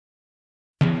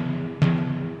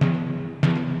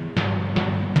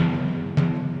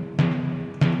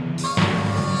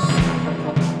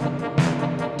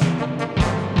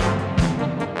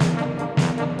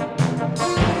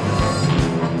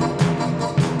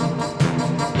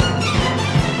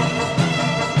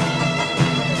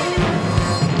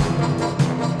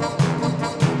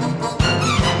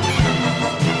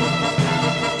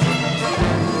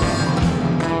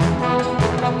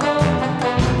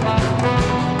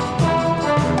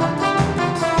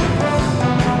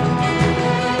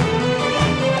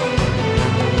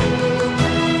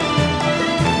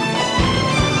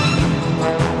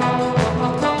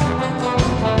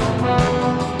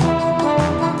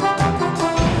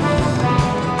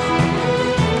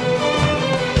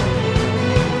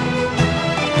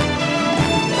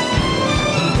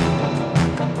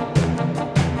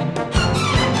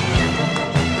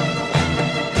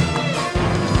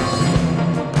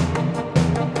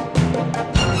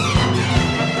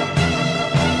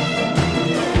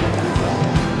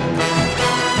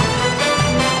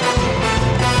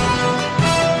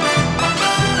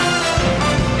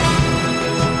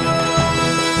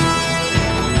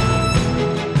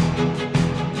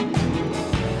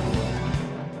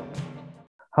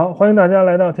好，欢迎大家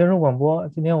来到天书广播。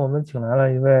今天我们请来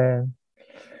了一位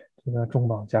重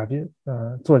磅嘉宾，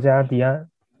作家迪安。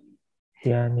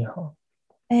迪安你好。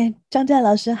哎，张湛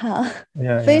老师好，哎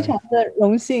呀非呀，常的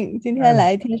荣幸今天嗯，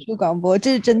来天书广播，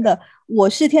这是真的，我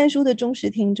是天书的忠实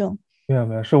听众，没有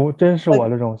没有，真是我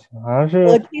的荣幸，好像是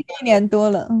我听1年多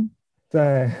了，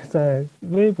在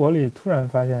微博里突然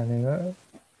发现那个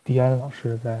迪安老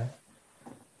师在，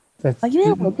因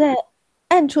为我在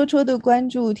暗戳戳的关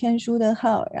注天书的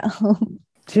号，然后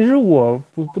其实我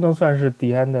不能算是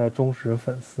迪安的忠实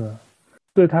粉丝，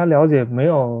对他了解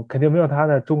肯定没有他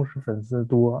的忠实粉丝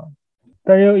多，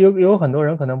但是有很多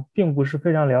人可能并不是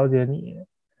非常了解你，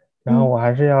然后嗯，我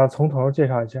还是要从头介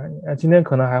绍一下你。今天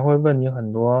可能还会问你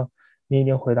很多你已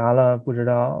经回答了不知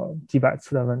道几百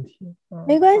次的问题啊。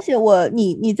没关系，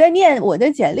你在念我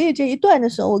的简历这一段的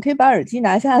时候，我可以把耳机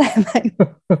拿下来吗？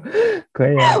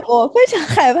可以啊。我非常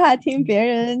害怕听别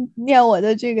人念我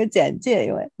的这个简介，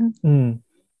因为嗯，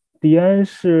迪安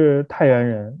是太原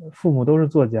人，父母都是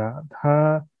作家。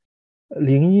他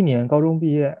01年高中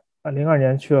毕业，02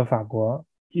年去了法国，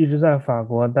一直在法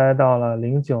国待到了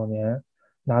09年，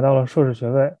拿到了硕士学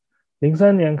位。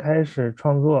03年开始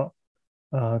创作，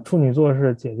处女作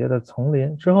是《姐姐的丛林》，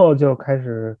之后就开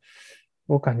始，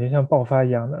我感觉像爆发一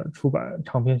样的出版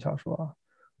长篇小说啊，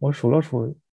我数了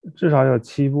数，至少有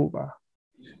7部吧。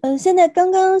现在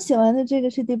刚刚写完的这个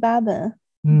是第8本，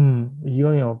一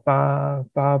共有八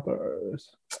本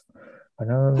反快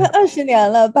正20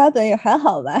年了，8本也还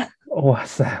好吧？哇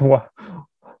塞，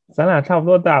咱俩差不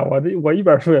多大，我一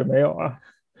本书也没有啊。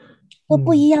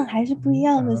不嗯一样，还是不一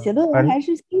样的。写论文反正还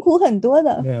是辛苦很多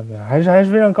的。没有没有，还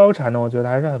是非常高产的，我觉得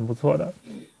还是很不错的。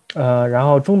然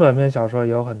后中短篇小说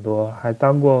也有很多，还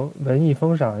当过《文艺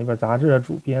风尚》一本杂志的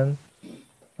主编。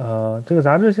这个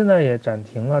杂志现在也暂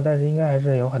停了，但是应该还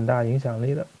是有很大影响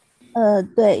力的。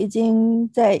对，已经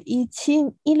在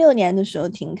17、16年的时候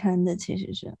停刊的，其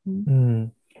实是，嗯。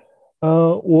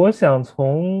我想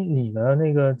从你的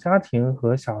那个家庭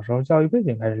和小时候教育背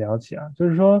景开始聊起啊，就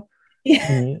是说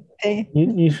你对，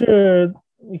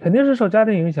你肯定是受家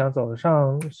庭影响走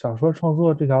上小说创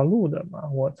作这条路的嘛，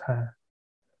我猜。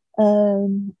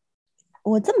嗯、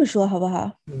我这么说好不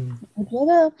好？嗯我觉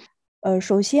得，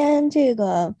首先这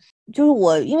个就是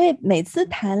我，因为每次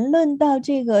谈论到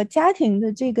这个家庭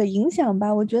的这个影响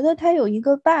吧，我觉得它有一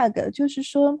个 bug，就是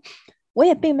说我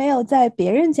也并没有在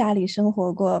别人家里生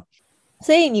活过，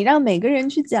所以你让每个人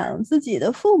去讲自己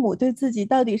的父母对自己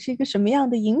到底是一个什么样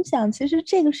的影响，其实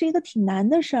这个是一个挺难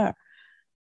的事儿。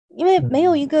因为没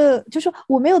有嗯一个，就是说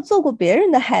我没有做过别人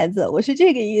的孩子，我是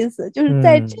这个意思。就是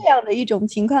在这嗯样的一种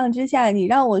情况之下，你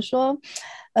让我说，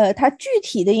它具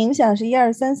体的影响是1、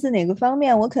2、3、4哪个方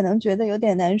面，我可能觉得有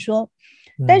点难说。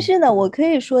但嗯是呢，我可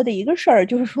以说的一个事儿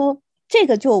就是说，这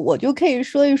个我就可以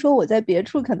说一说我在别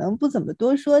处可能不怎么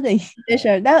多说的一些事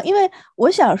儿。但因为我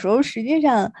小时候实际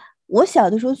上。我小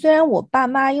的时候，虽然我爸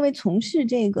妈因为从事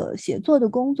这个写作的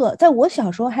工作，在我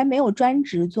小时候还没有专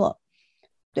职做，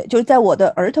对，就是在我的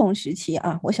儿童时期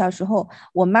啊，我小时候，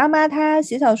我妈妈她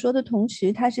写小说的同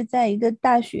时，她是在一个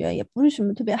大学，也不是什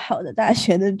么特别好的大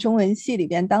学的中文系里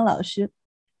边当老师。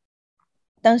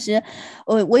当时，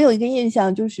我有一个印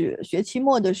象，就是学期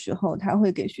末的时候，他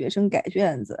会给学生改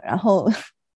卷子，然后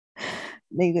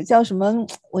那个叫什么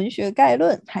文学概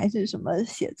论，还是什么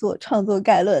写作创作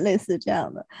概论，类似这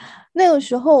样的。那个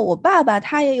时候，我爸爸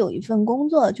他也有一份工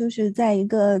作，就是在一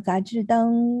个杂志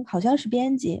当好像是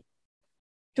编辑。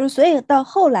就是所以到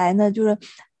后来呢，就是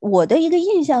我的一个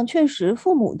印象，确实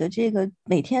父母的这个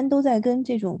每天都在跟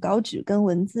这种稿纸跟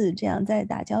文字这样在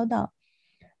打交道。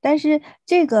但是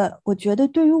这个我觉得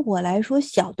对于我来说，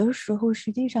小的时候实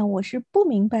际上我是不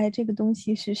明白这个东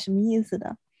西是什么意思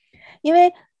的，因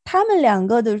为他们两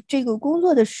个的这个工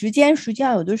作的时间，实际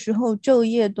上有的时候昼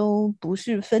夜都不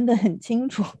是分得很清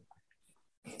楚。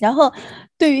然后，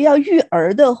对于要育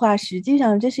儿的话，实际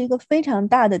上这是一个非常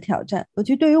大的挑战。尤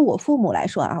其对于我父母来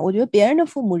说啊，我觉得别人的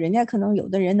父母，人家可能有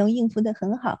的人能应付得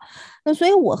很好。那所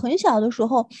以我很小的时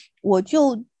候，我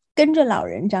就跟着老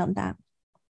人长大。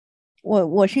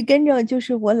我是跟着就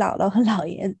是我姥姥和姥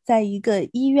爷在一个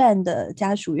医院的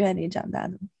家属院里长大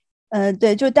的。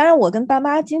对，就当然我跟爸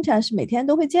妈经常是每天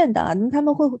都会见到啊，那他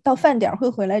们会到饭点儿会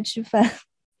回来吃饭。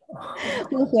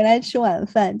会回来吃晚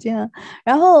饭这样。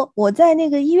然后我在那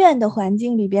个医院的环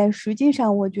境里边，实际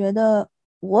上我觉得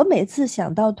我每次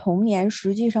想到童年，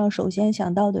实际上首先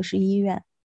想到的是医院，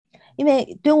因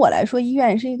为对我来说，医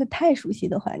院是一个太熟悉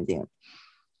的环境。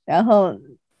然后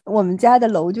我们家的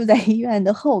楼就在医院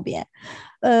的后边。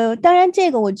当然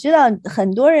这个我知道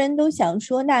很多人都想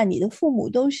说，那你的父母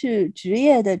都是职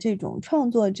业的这种创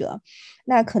作者，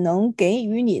那可能给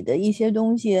予你的一些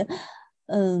东西，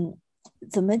嗯。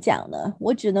怎么讲呢？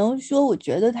我只能说，我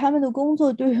觉得他们的工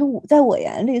作对于我，在我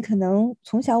眼里，可能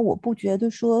从小我不觉得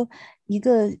说一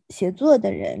个写作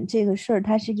的人这个事儿，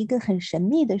它是一个很神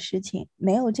秘的事情，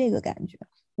没有这个感觉。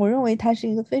我认为它是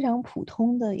一个非常普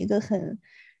通的一个很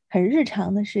日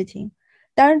常的事情。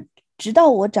当然，直到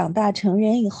我长大成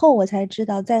人以后，我才知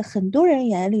道，在很多人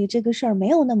眼里，这个事儿没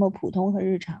有那么普通和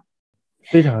日常。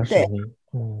非常神对，秘。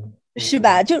嗯是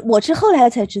吧？就我是后来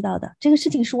才知道的，这个事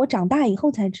情是我长大以后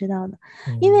才知道的。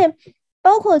因嗯为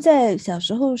包括在小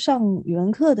时候上语文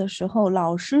课的时候，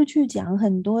老师去讲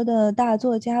很多的大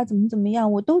作家怎么样，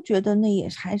我都觉得那也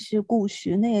还是故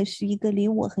事，那也是一个离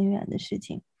我很远的事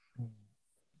情。嗯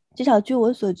至少据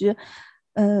我所知，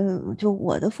就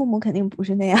我的父母肯定不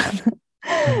是那样的。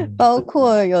嗯包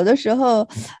括有的时候，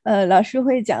老师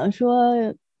会讲说，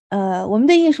我们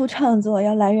的艺术创作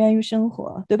要来源于生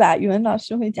活，对吧？语文老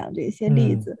师会讲这些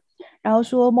例嗯子，然后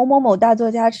说某某某大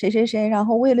作家谁谁谁，然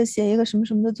后为了写一个什么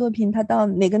什么的作品，他到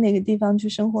哪个地方去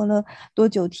生活了多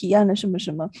久，体验了什么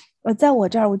什么。在我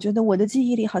这儿，我觉得我的记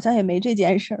忆里好像也没这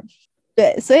件事儿。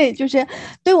对，所以就是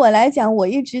对我来讲，我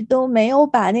一直都没有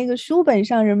把那个书本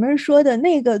上人们说的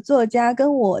那个作家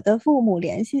跟我的父母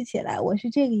联系起来，我是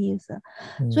这个意思。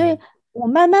所以嗯我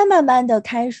慢慢的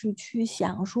开始去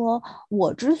想说，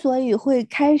我之所以会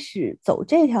开始走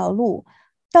这条路，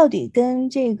到底跟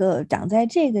这个长在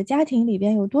这个家庭里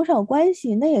边有多少关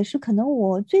系？那也是可能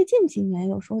我最近几年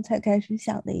有时候才开始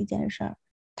想的一件事儿。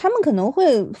他们可能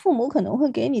会，父母可能会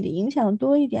给你的影响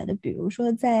多一点的，比如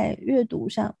说在阅读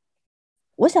上。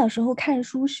我小时候看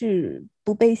书是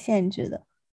不被限制的，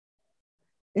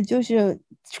就是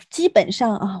基本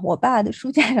上啊，我爸的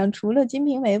书架上除了《金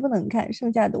瓶梅》不能看，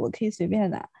剩下的我可以随便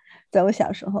拿。在我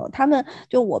小时候，他们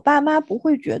就我爸妈不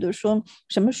会觉得说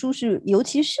什么书是尤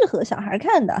其适合小孩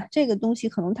看的，这个东西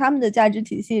可能他们的价值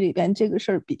体系里边这个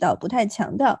事儿比较不太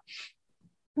强调。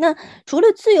那除了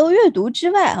自由阅读之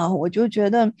外啊，我就觉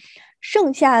得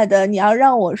剩下的你要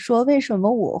让我说为什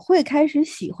么我会开始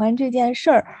喜欢这件事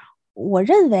儿，我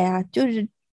认为啊，就是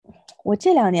我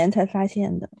这2年才发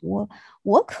现的，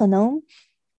我可能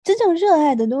真正热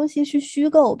爱的东西是虚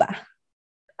构吧，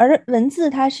而文字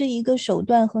它是一个手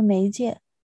段和媒介。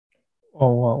哦，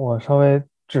我稍微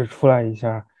指出来一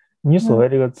下，你所嗯，谓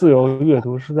这个自由阅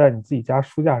读是在你自己家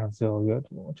书架上自由阅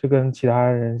读，这跟其他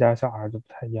人家小孩就不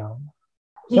太一样了。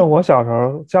像你我小时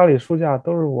候，家里书架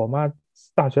都是我妈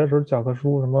大学的时候教科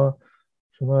书，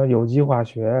什么有机化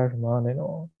学，什么那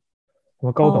种，什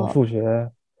么高等哦数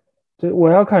学，这我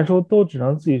要看书都只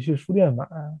能自己去书店买，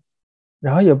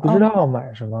然后也不知哦，道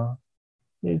买什么，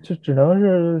也就只能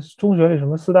是中学里什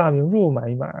么四大名著买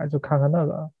一买，就看看那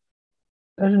个。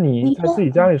但是你你说在自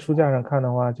己家里书架上看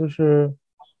的话，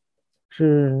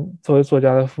是作为作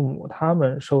家的父母他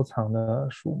们收藏的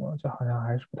书嘛，就好像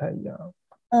还是不太一样。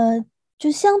就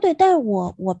相对，但是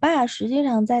我爸实际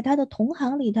上在他的同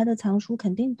行里，他的藏书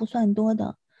肯定不算多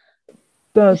的，就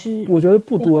但是。我觉得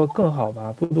不多更好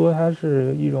吧，不多它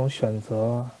是一种选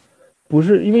择，不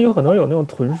是因为有很多人有那种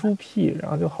囤书癖，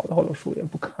然后就好多好多书也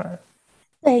不看。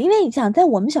对，因为你想，在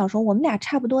我们小时候，我们俩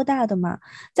差不多大的嘛，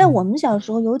在我嗯们小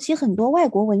时候，尤其很多外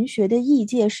国文学的译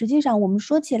介，实际上我们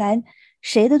说起来，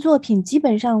谁的作品基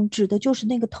本上指的就是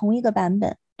那个同一个版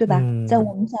本，对吧？在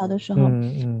我嗯们小的时候，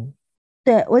嗯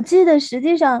对，我记得，实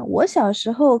际上我小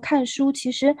时候看书，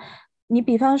其实你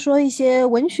比方说一些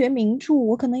文学名著，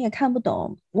我可能也看不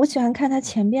懂，我喜欢看它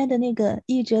前边的那个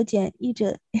译者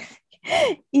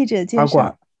译者介绍。八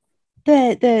卦。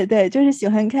对对对，就是喜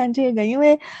欢看这个，因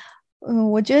为，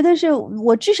我觉得是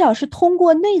我至少是通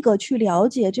过那个去了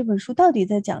解这本书到底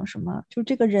在讲什么，就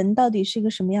这个人到底是一个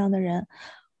什么样的人。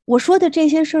我说的这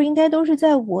些事儿，应该都是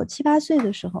在我7、8岁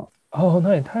的时候。哦，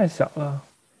那也太小了。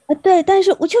对，但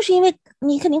是我就是因为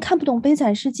你肯定看不懂《悲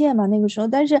惨世界》嘛，那个时候，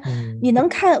但是你嗯能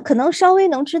看，可能稍微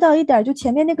能知道一点儿，就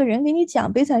前面那个人给你讲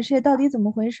《悲惨世界》到底怎么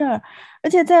回事儿。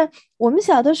而且在我们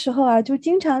小的时候啊，就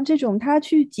经常这种他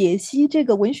去解析这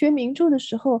个文学名著的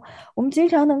时候，我们经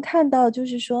常能看到，就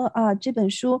是说啊，这本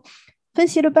书分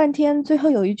析了半天，最后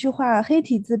有一句话黑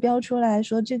体字标出来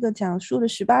说，这个讲述了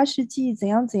18世纪怎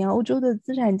样怎样欧洲的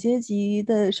资产阶级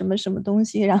的什么什么东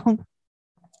西，然后。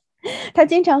他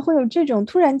经常会有这种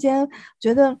突然间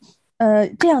觉得，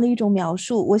这样的一种描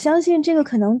述。我相信这个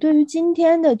可能对于今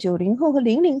天的90后和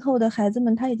00后的孩子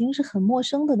们，他已经是很陌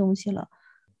生的东西了。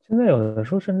现在有的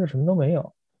时候甚至什么都没有，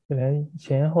就连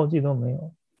前言后记都没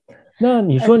有。那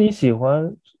你呃，说你喜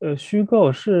欢虚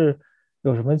构是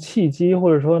有什么契机，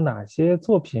或者说哪些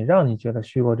作品让你觉得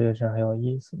虚构这个事儿很有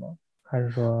意思吗？还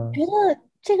是说，觉得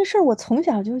这个事儿我从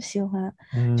小就喜欢，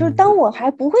就是嗯当我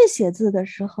还不会写字的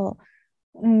时候，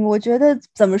我觉得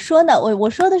怎么说呢？我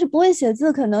说的是不会写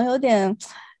字，可能有点，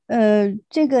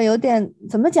这个有点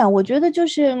怎么讲？我觉得就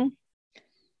是，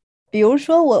比如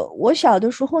说我小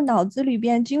的时候脑子里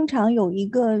边经常有一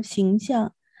个形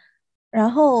象，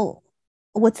然后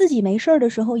我自己没事儿的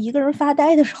时候，一个人发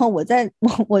呆的时候，我在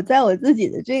我自己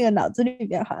的这个脑子里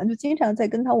边，好像就经常在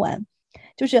跟他玩。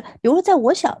就是比如说在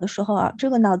我小的时候啊，这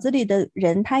个脑子里的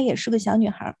人她也是个小女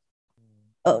孩，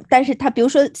但是她比如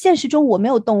说现实中我没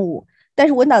有动物，但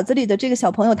是我脑子里的这个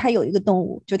小朋友他有一个动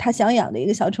物，就他想养的一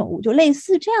个小宠物，就类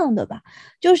似这样的吧。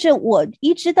就是我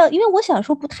一直到，因为我小时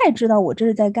候不太知道我这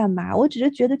是在干嘛，我只是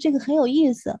觉得这个很有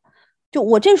意思。就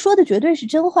我这说的绝对是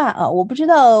真话啊，我不知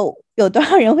道有多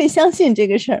少人会相信这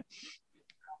个事儿。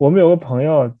我们有个朋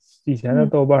友以前在嗯，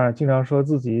豆瓣上经常说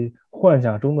自己幻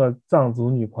想中的藏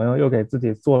族女朋友又给自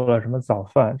己做了什么早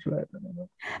饭之类的那种。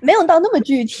没有到那么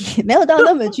具体，没有到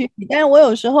那么具体，但是我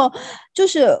有时候就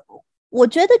是，我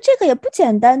觉得这个也不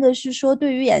简单的是说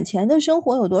对于眼前的生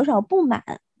活有多少不满，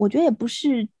我觉得也不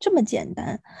是这么简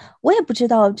单，我也不知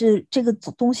道这个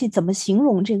东西怎么形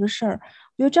容这个事儿，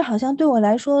我觉得这好像对我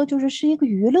来说是一个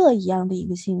娱乐一样的一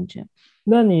个性质。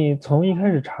那你从一开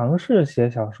始尝试写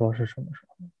小说是什么时候？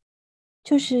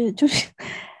就是，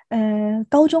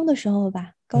高中的时候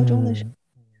吧，嗯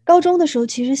高中的时候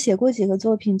其实写过几个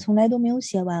作品，从来都没有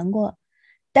写完过。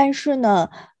但是呢，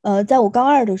在我高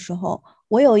二的时候，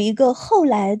我有一个后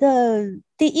来的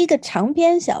第一个长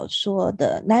篇小说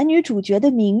的男女主角的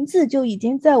名字就已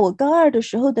经在我高二的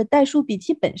时候的代数笔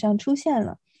记本上出现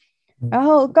了。嗯，然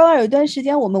后高二有一段时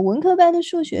间，我们文科班的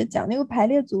数学讲那个排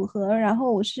列组合，然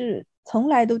后我是从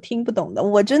来都听不懂的，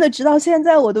我真的直到现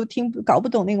在我都搞不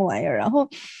懂那个玩意儿。然后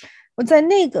我在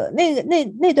那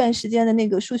段时间的那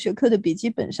个数学课的笔记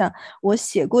本上，我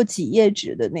写过几页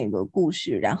纸的那个故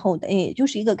事，然后也就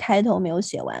是一个开头没有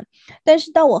写完。但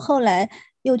是到我后来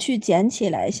又去捡起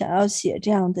来，想要写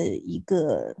这样的一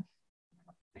个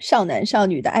少男少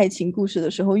女的爱情故事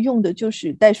的时候，用的就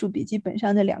是代数笔记本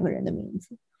上那两个人的名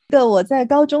字。我在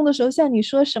高中的时候，像你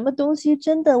说什么东西，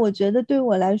真的，我觉得对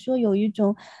我来说有一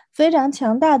种非常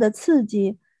强大的刺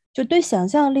激，就对想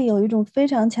象力有一种非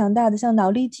常强大的像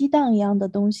脑力激荡一样的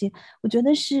东西。我觉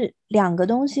得是两个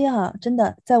东西哈、真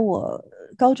的，在我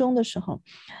高中的时候，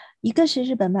一个是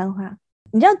日本漫画，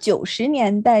你知道90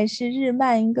年代是日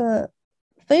漫一个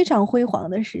非常辉煌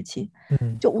的时期。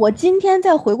嗯，就我今天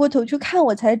再回过头去看，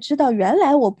我才知道，原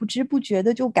来我不知不觉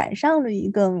的就赶上了一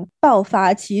个爆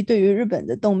发期。对于日本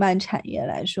的动漫产业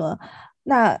来说，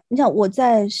那你想我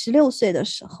在16岁的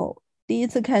时候第一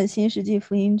次看《新世纪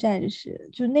福音战士》，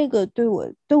就那个对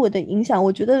我的影响，我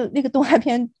觉得那个动画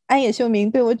片安野秀明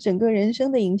对我整个人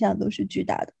生的影响都是巨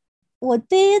大的。我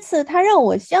第一次他让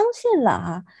我相信了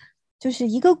啊，就是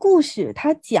一个故事，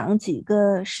他讲几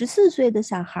个14岁的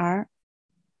小孩儿。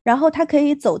然后他可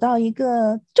以走到一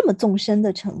个这么纵深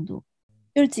的程度，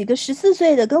就是几个14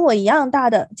岁的跟我一样大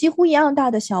的，几乎一样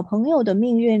大的小朋友的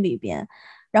命运里边，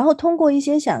然后通过一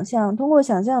些想象，通过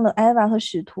想象的艾娃和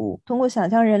使徒，通过想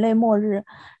象人类末日，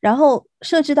然后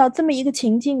设置到这么一个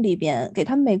情境里边，给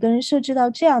他们每个人设置到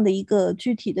这样的一个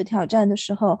具体的挑战的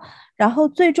时候，然后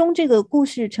最终这个故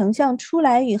事成像出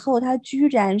来以后，它居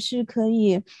然是可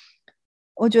以，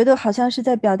我觉得好像是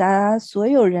在表达所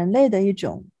有人类的一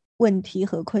种问题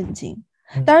和困境。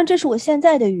当然，这是我现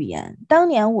在的语言，当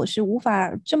年我是无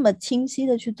法这么清晰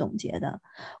的去总结的。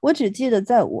我只记得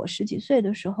在我十几岁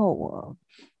的时候，我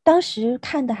当时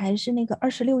看的还是那个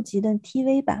26集的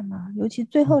TV 版嘛，尤其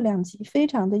最后2集非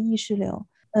常的意识流。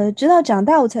直到长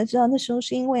大我才知道，那时候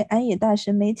是因为安野大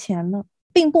神没钱了，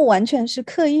并不完全是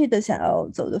刻意的想要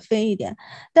走得飞一点。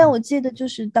但我记得就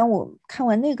是当我看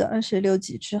完那个26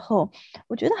集之后，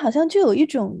我觉得好像就有一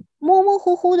种模模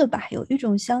糊糊的吧，有一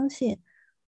种相信。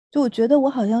就我觉得我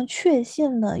好像确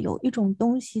信了有一种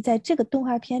东西在这个动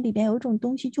画片里边有一种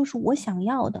东西就是我想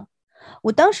要的。我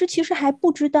当时其实还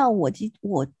不知道我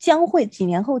将会几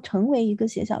年后成为一个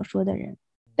写小说的人，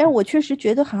但是我确实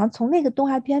觉得好像从那个动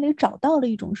画片里找到了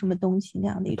一种什么东西那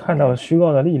样的一种看到了感觉。虚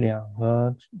构的力量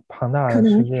和庞大的可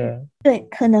能世界。对，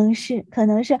可能是，可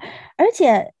能是，而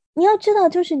且你要知道，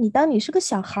就是当你是个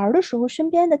小孩儿的时候，身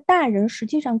边的大人实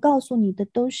际上告诉你的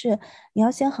都是，你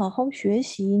要先好好学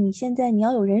习，你现在你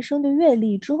要有人生的阅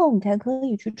历之后，你才可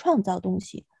以去创造东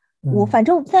西。我嗯，反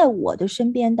正在我的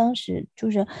身边，当时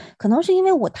就是可能是因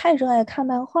为我太热爱看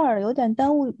漫画了，有点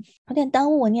耽误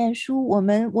我念书。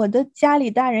我的家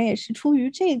里大人也是出于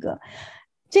这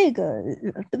个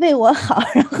为我好，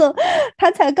然后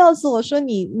他才告诉我说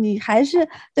你还是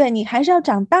对你还是要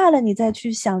长大了，你再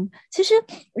去想。其实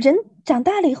人长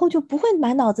大了以后就不会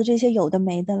满脑子这些有的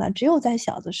没的了，只有在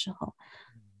小的时候。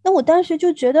那我当时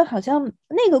就觉得好像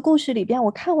那个故事里边，我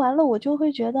看完了，我就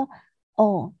会觉得，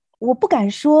哦，我不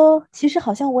敢说，其实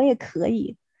好像我也可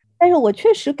以，但是我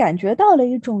确实感觉到了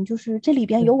一种，就是这里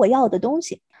边有我要的东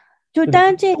西。就当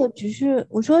然这个只是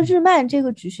我说日漫这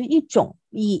个只是一种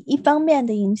一方面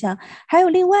的影响，还有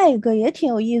另外一个也挺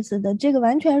有意思的，这个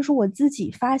完全是我自己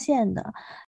发现的。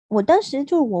我当时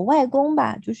就是我外公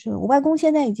吧，就是我外公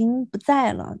现在已经不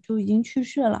在了，就已经去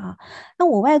世了啊。那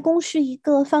我外公是一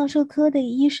个放射科的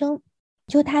医生，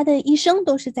就他的一生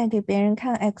都是在给别人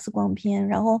看 X 光片，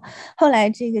然后后来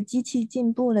这个机器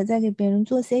进步了，再给别人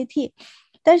做 CT。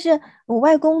但是我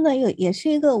外公呢，也是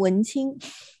一个文青。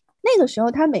那个时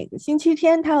候他每个星期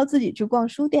天他要自己去逛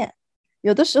书店，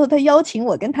有的时候他邀请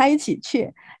我跟他一起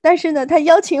去，但是呢，他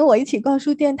邀请我一起逛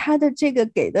书店，他的这个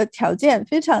给的条件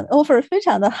非常 offer 非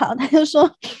常的好，他就说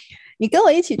你跟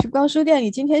我一起去逛书店，你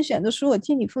今天选的书我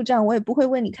替你付账，我也不会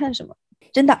问你看什么。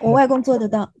真的，我外公做得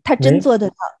到，他真做得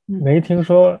到。没听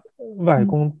说外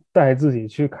公带自己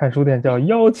去看书店叫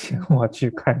邀请我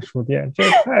去看书店，这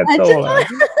太逗了。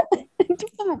就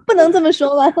不能这么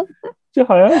说吗？这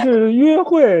好像是约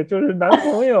会，就是男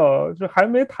朋友就还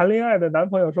没谈恋爱的男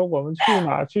朋友说我们去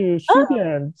哪去书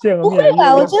店见个不会面，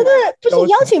吧？我觉得不是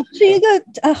邀请。请，不是一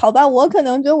个好吧？我可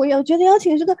能觉得我觉得邀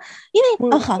请是个，因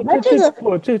为好，那这个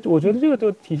我觉得这个就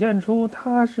体现出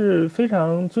他是非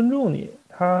常尊重你，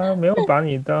他没有把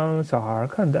你当小孩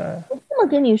看待。这么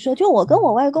跟你说，就我跟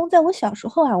我外公在我小时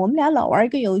候啊，我们俩老玩一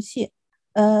个游戏，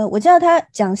我叫他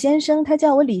蒋先生，他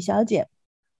叫我李小姐。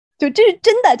就这是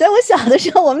真的，在我小的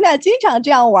时候，我们俩经常这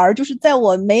样玩，就是在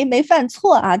我没犯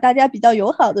错啊，大家比较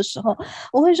友好的时候，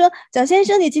我会说蒋先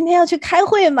生，你今天要去开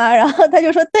会吗？然后他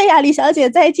就说对呀，李小姐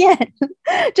再见，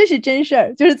这是真事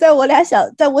儿。就是在我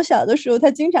小的时候，他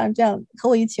经常这样和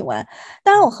我一起玩。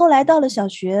当然，我后来到了小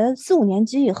学4、5年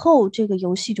级以后，这个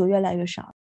游戏就越来越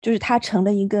少，就是他成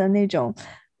了一个那种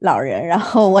老人，然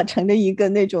后我成了一个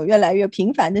那种越来越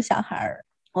平凡的小孩儿。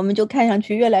我们就看上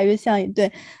去越来越像一对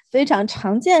非常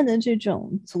常见的这种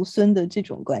祖孙的这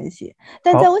种关系，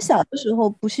但在好，我小的时候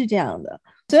不是这样的，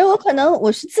所以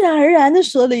我是自然而然的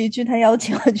说了一句他邀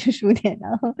请我去书店，然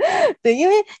后对，因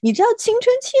为你知道青春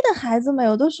期的孩子们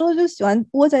有的时候就喜欢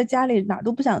窝在家里哪儿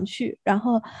都不想去，然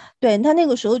后对他那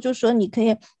个时候就说你可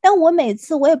以，但我每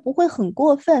次我也不会很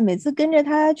过分，每次跟着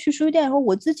他去书店的时候，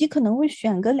我自己可能会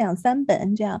选个2、3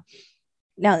本这样，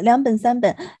两本3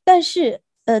本，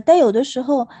但有的时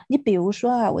候，你比如说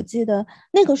啊，我记得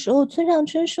那个时候村上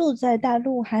春树在大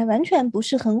陆还完全不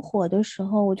是很火的时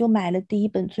候，我就买了第一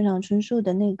本村上春树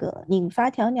的那个《拧发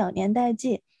条鸟年代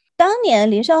记》。当年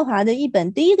林少华的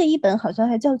第一个一本好像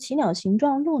还叫《奇鸟形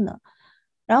状录》呢。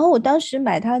然后我当时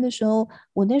买它的时候，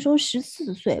我那时候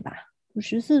14岁吧，我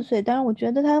14岁。当然我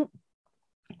觉得他，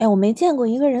哎，我没见过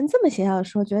一个人这么写小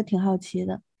说，觉得挺好奇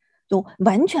的。就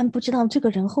完全不知道这个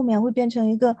人后面会变成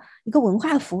一个文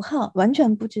化符号，完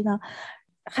全不知道。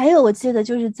还有，我记得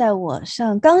就是在我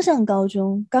刚上高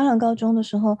中的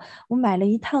时候，我买了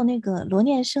一套那个罗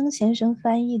念生先生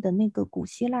翻译的那个古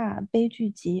希腊悲剧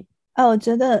集。我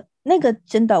觉得那个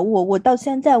真的，我到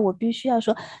现在我必须要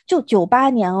说，就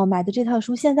98年买的这套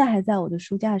书，现在还在我的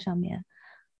书架上面。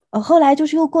后来就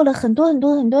是又过了很多很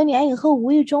多很多年以后，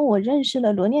无意中我认识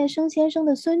了罗念生先生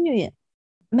的孙女，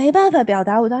没办法表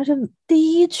达我当时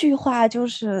第一句话就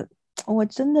是我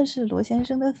真的是罗先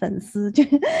生的粉丝，就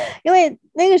因为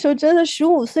那个时候真的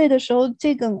15岁的时候，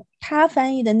这个他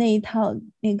翻译的那一套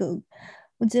那个，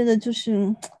我记得就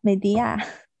是美迪亚。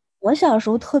我小时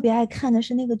候特别爱看的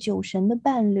是那个酒神的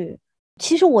伴侣，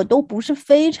其实我都不是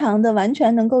非常的完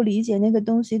全能够理解那个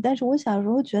东西，但是我小时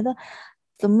候觉得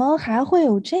怎么还会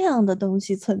有这样的东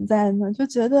西存在呢？就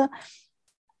觉得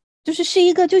是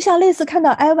一个就像类似看到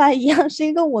艾娃一样，是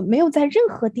一个我没有在任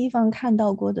何地方看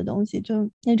到过的东西，就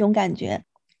那种感觉。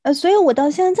所以我到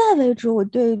现在为止，我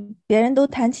对别人都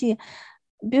谈起，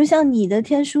比如像你的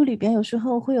天书里边，有时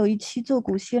候会有一期做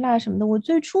古希腊什么的。我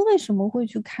最初为什么会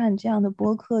去看这样的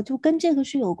播客，就跟这个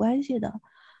是有关系的。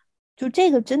就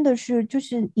这个真的是就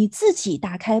是你自己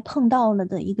打开碰到了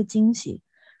的一个惊喜，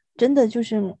真的就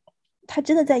是它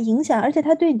真的在影响，而且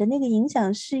它对你的那个影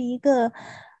响是一个，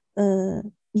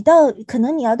可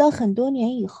能你要到很多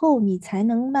年以后，你才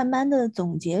能慢慢的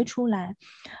总结出来。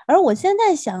而我现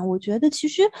在想，我觉得其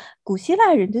实古希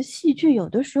腊人的戏剧有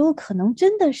的时候可能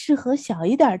真的适合小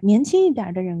一点、年轻一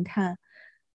点的人看，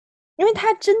因为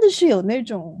它真的是有那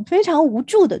种非常无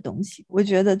助的东西。我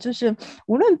觉得就是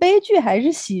无论悲剧还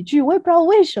是喜剧，我也不知道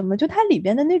为什么，就它里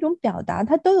边的那种表达，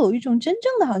它都有一种真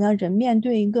正的好像人面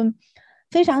对一个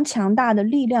非常强大的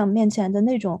力量面前的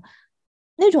那种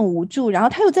无助，然后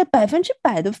他又在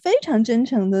100%的非常真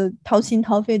诚的掏心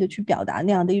掏肺的去表达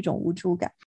那样的一种无助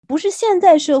感，不是现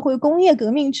在社会工业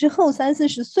革命之后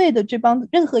30、40岁的这帮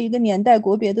任何一个年代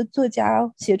国别的作家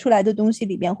写出来的东西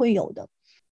里边会有的。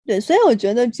对，所以我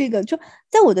觉得这个就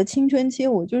在我的青春期，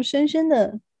我就深深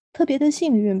的特别的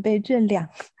幸运，被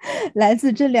来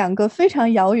自这两个非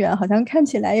常遥远，好像看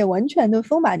起来也完全的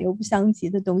风马牛不相及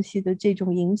的东西的这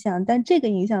种影响，但这个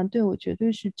影响对我绝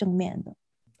对是正面的。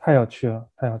太有趣了，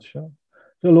太有趣了。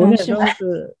就罗嗯，念是吧？生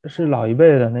是老一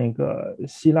辈的那个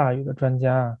希腊语的专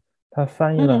家，他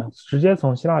翻译了，嗯直接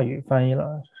从希腊语翻译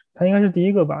了，他应该是第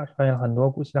一个吧，翻译了很多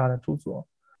古希腊的著作，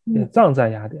也嗯，葬在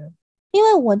雅典。因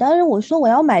为我当时我说我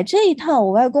要买这一套，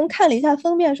我外公看了一下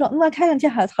封面说，看上去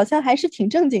好像还是挺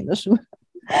正经的书。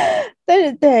但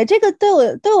是对这个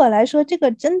对我来说，这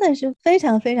个真的是非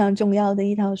常非常重要的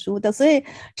一套书的，所以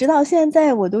直到现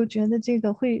在我都觉得这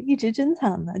个会一直珍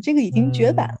藏的，这个已经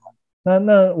绝版嗯，了。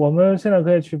那我们现在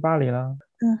可以去巴黎了，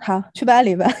嗯，好，去巴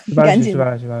黎吧，去巴黎去，去赶紧。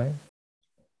巴黎去巴黎。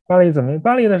巴黎怎么？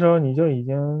巴黎的时候你就已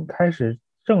经开始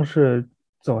正式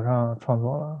走上创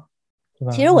作了，对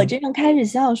吧？其实我真正开始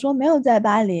写小说没有在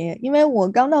巴黎，因为我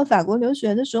刚到法国留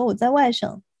学的时候我在外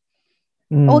省。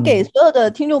我给嗯，所有的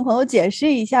听众朋友解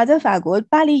释一下，在法国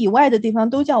巴黎以外的地方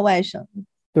都叫外省。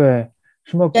对，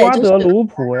什么对，就是瓜德卢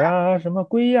普呀，什么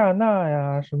圭亚那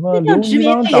呀，什么那叫留殖民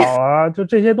地。渔港岛啊，就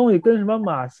这些东西跟什么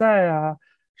马赛啊，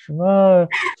什么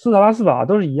斯特拉斯堡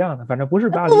都是一样的，反正不是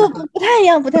巴黎。不太一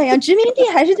样，不太一样。殖民地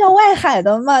还是叫外海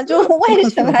的嘛，就外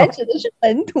省还是吗？指的是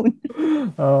本土的。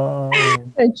嗯，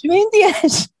对，殖民地还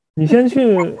是。你先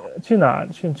去哪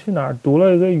儿读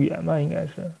了一个语言吧，应该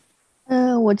是。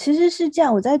我其实是这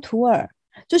样，我在图尔，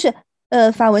就是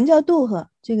法文叫杜赫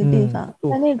这个地嗯，方，在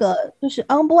杜那个就是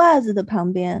昂布瓦兹的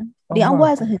旁边，离昂布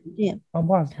瓦兹昂布瓦斯，很近。昂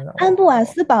布瓦斯在哪？安布瓦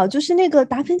斯堡就是那个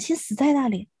达芬奇死在那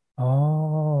里。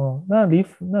哦，那离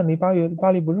巴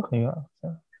黎不是很远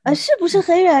啊，是不是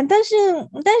很远？但是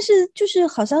就是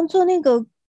好像坐那个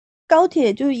高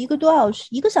铁就是1个多小时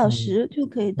，1个小嗯时就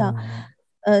可以到。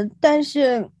嗯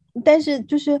但是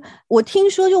就是我听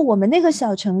说，就我们那个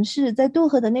小城市，在杜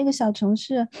赫的那个小城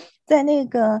市，在那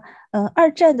个二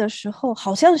战的时候，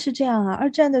好像是这样啊。二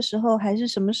战的时候还是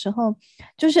什么时候？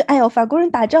就是哎呦，法国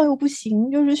人打仗又不行，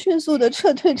就是迅速的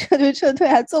撤退，撤退，撤退，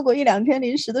还做过1、2天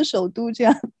临时的首都这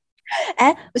样。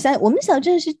哎，我想我们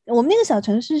那个小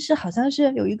城市是好像是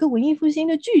有一个文艺复兴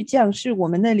的巨匠，是我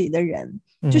们那里的人，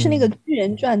就是那个嗯，《巨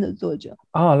人传》的作者。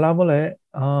啊，拉伯雷，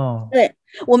哦，对，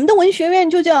我们的文学院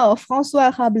就叫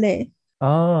François Rabelais。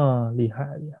啊，厉害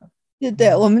厉害。对对，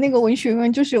嗯我们那个文学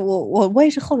院就是我也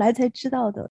是后来才知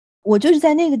道的。我就是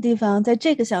在那个地方，在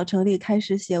这个小城里开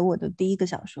始写我的第一个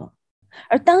小说，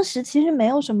而当时其实没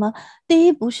有什么，第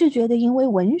一不是觉得因为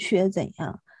文学怎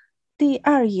样，第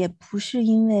二也不是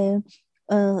因为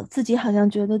自己好像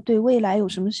觉得对未来有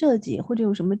什么设计或者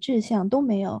有什么志向都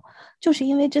没有，就是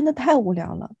因为真的太无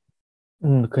聊了。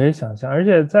嗯，可以想象，而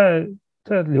且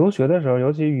在留学的时候，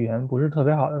尤其语言不是特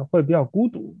别好的，会比较孤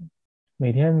独，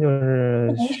每天就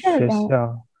是没事儿学干。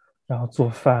校，然后做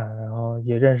饭，然后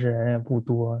也认识人也不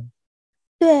多。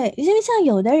对，因为像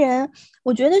有的人，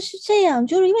我觉得是这样，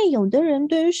就是因为有的人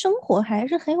对于生活还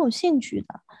是很有兴趣的。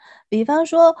比方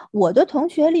说，我的同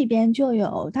学里边就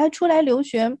有他出来留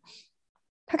学，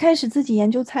他开始自己研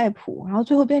究菜谱，然后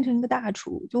最后变成一个大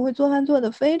厨，就会做饭做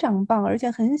得非常棒，而且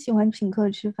很喜欢请客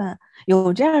吃饭。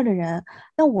有这样的人，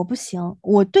但我不行，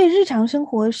我对日常生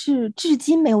活是至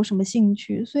今没有什么兴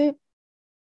趣，所以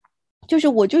就是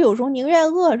我就有时候宁愿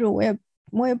饿着，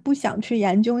我也不想去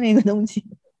研究那个东西。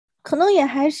可能也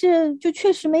还是就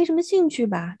确实没什么兴趣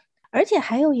吧。而且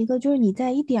还有一个就是你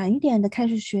在一点一点的开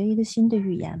始学一个新的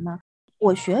语言嘛。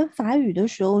我学法语的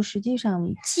时候，实际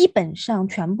上基本上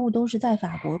全部都是在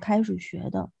法国开始学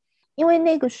的。因为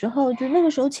那个时候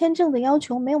签证的要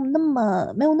求没有那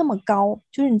么高，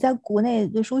就是你在国内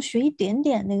的时候学一点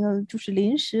点那个就是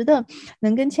临时的，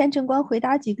能跟签证官回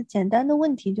答几个简单的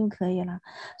问题就可以了。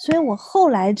所以我后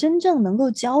来真正能够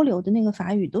交流的那个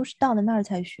法语都是到了那儿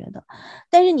才学的。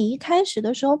但是你一开始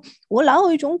的时候，我老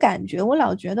有一种感觉，我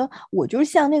老觉得我就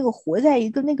像那个活在一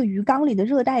个那个鱼缸里的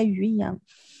热带鱼一样。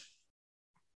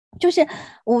就是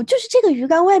我就是这个鱼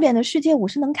缸外边的世界我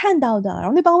是能看到的，然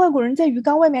后那帮外国人在鱼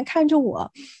缸外面看着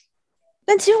我，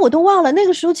但其实我都忘了那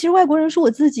个时候其实外国人是我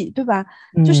自己，对吧？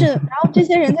就是嗯然后这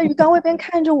些人在鱼缸外边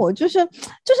看着我，就是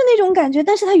那种感觉，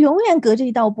但是他永远隔着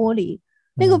一道玻璃，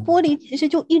那个嗯玻璃其实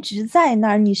就一直在那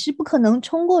儿，你是不可能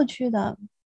冲过去的。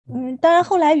当然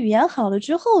后来语言好了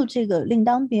之后，这个另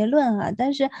当别论啊。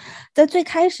但是在最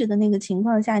开始的那个情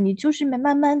况下，你就是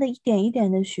慢慢的一点一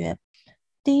点的学。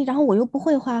第一，然后我又不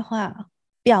会画画，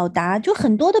表达就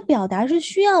很多的表达是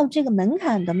需要这个门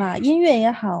槛的嘛，音乐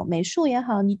也好，美术也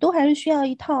好，你都还是需要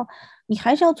一套，你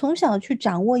还是要从小去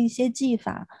掌握一些技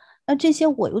法。那这些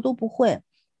我又都不会，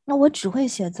那我只会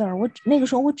写字儿，那个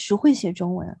时候我只会写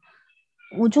中文。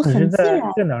我就你是在很自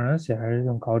然。电脑上写还是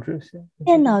用稿纸写？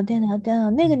电脑，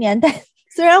那个年代，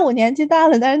虽然我年纪大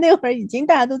了，但是那会儿已经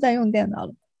大家都在用电脑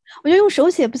了。我觉得用手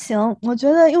写不行，我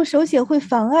觉得用手写会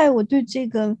妨碍我对这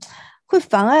个，会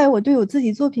妨碍我对我自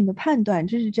己作品的判断，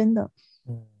这是真的。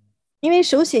嗯因为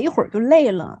手写一会儿就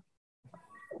累了，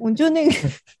我就那个，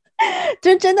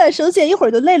真的手写一会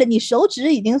儿就累了。你手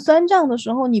指已经酸胀的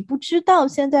时候，你不知道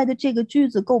现在的这个句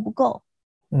子够不够，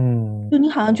就嗯，你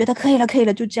好像觉得可以了，可以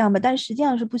了，就这样吧，但实际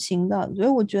上是不行的。所以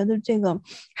我觉得这个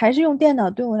还是用电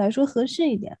脑对我来说合适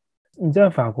一点。你在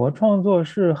法国创作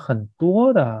是很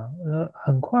多的，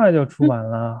很快就出嗯，版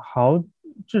了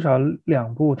至少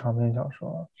2部长篇小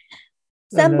说，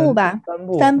三部吧，三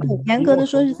部，三部，严格的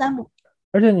说一共是三部。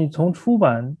而且你从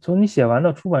你写完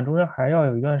到出版中间还要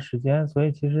有一段时间，所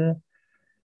以其实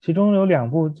其中有2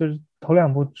部就是头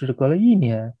2部只隔了1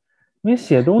年，因为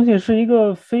写东西是一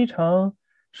个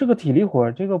是个体力活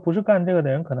儿，这个不是干这个的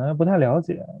人可能还不太了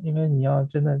解，因为你要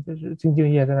真的就是兢兢业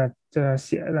业在那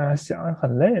写，在那想，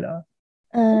很累的。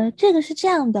这个是这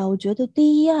样的，我觉得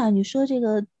第一啊，你说这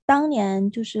个当年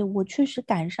就是我确实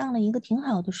赶上了一个挺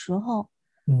好的时候，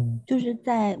嗯就是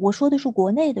在我说的是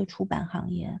国内的出版行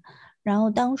业，然后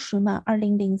当时嘛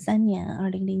，2003年、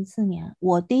2004年，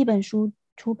我第一本书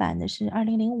出版的是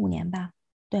2005年吧，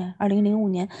对，2005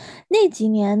年那几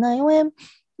年呢，因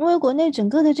为国内整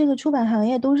个的这个出版行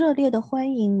业都热烈的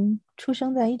欢迎出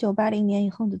生在1980年以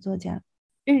后的作家，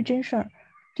这是真事儿。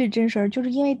这是真事儿，就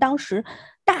是因为当时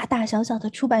大大小小的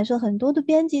出版社，很多的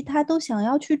编辑他都想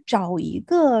要去找一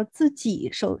个自己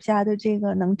手下的这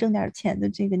个能挣点钱的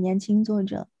这个年轻作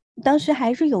者。当时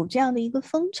还是有这样的一个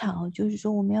风潮，就是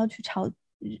说我们要去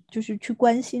就是去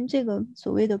关心这个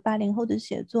所谓的80后的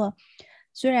写作。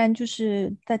虽然就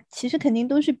是其实肯定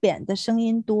都是贬的声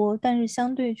音多，但是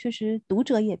相对确实读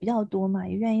者也比较多嘛，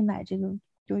也愿意买这个，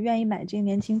就愿意买这个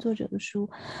年轻作者的书。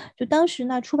就当时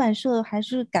呢，出版社还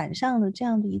是赶上了这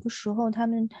样的一个时候，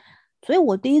所以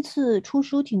我第一次出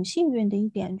书挺幸运的一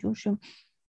点就是，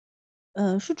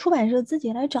是出版社自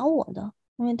己来找我的，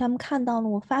因为他们看到了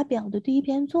我发表的第一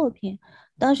篇作品，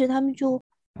当时他们就，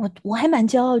我还蛮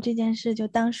骄傲这件事，就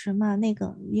当时嘛，那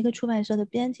个一个出版社的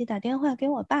编辑打电话给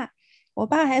我爸，我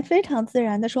爸还非常自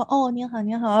然的说，哦，您好，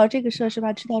您好，哦这个事儿是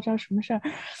吧？知道什么事儿？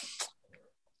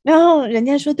然后人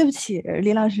家说对不起，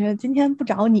李老师，今天不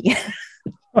找你。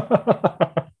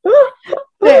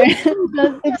对，说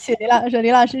对不起，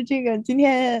李老师，这个今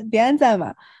天别安在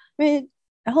嘛，因为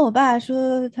然后我爸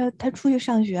说他出去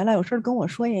上学了，有事儿跟我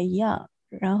说也一样，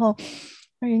然后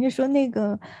人家说那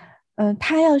个，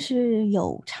他要是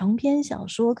有长篇小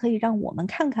说可以让我们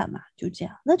看看嘛，就这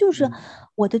样，那就是嗯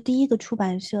我的第一个出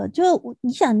版社，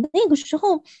你想那个时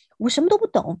候我什么都不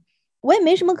懂。我也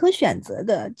没什么可选择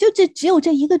的，只有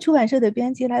这一个出版社的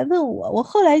编辑来问我，我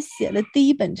后来写了第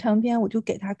一本长篇，我就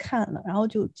给他看了，然后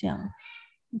就这样。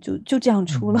就这样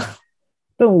出了。嗯，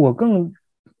但我更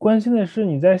关心的是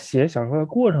你在写小说的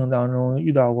过程当中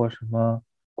遇到过什么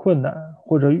困难，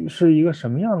或者是一个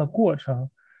什么样的过程？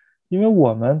因为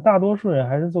我们大多数人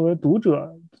还是作为读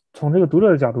者，从这个读者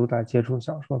的角度来接触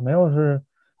小说，没有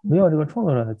这个创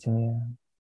作者的经验。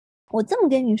我这么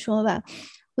跟你说吧，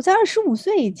我在25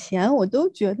岁以前，我都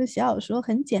觉得写小说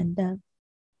很简单。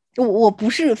我不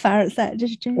是凡尔赛，这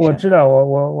是真事儿。我知道，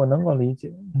我能够理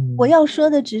解。嗯，我要说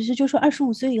的只是，就说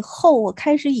25岁以后，我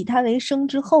开始以它为生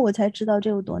之后，我才知道这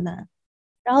有多难。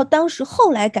然后当时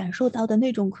后来感受到的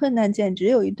那种困难，简直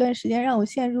有一段时间让我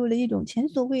陷入了一种前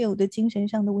所未有的精神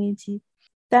上的危机。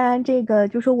当然，这个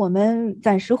就是我们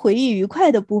暂时回忆愉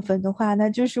快的部分的话，那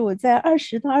就是我在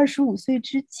20到25岁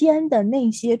之间的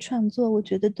那些创作，我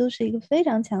觉得都是一个非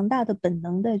常强大的本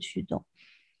能的驱动。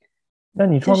那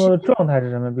你就是创作的状态是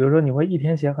什么？比如说，你会一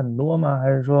天写很多吗？还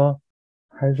是说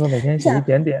每天写一你想，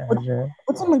点点？我还是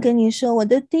我这么跟你说，我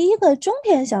的第一个中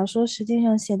篇小说实际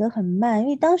上写得很慢，因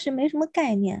为当时没什么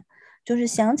概念，就是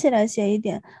想起来写一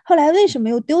点。后来为什么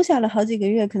又丢下了好几个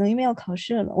月？可能因为要考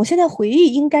试了。我现在回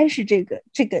忆应该是这个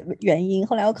原因。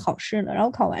后来我考试了，然后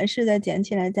考完试再捡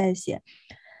起来再写。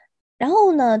然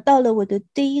后呢，到了我的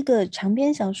第一个长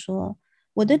篇小说，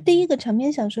我的第一个长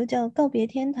篇小说叫《告别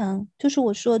天堂》，就是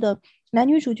我说的男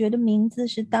女主角的名字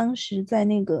是当时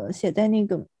写在那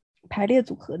个排列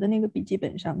组合的那个笔记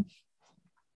本上。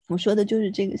我说的就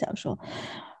是这个小说。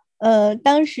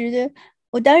当时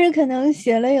我当时可能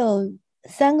写了有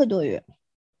3个多月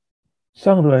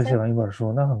，3个多月写完一本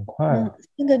书，那很快啊。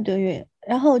3个多月。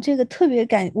然后这个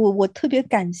我特别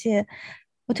感谢，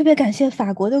我特别感谢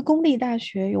法国的公立大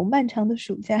学有漫长的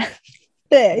暑假。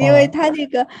对，因为哇，他这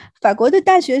个法国的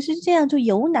大学是这样，就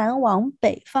由南往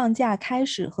北放假开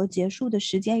始和结束的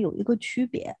时间有一个区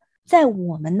别。在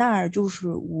我们那儿就是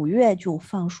5月就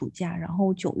放暑假，然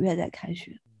后9月再开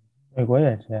学。美国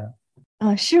也这样。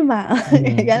啊，是吗？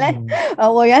嗯原来，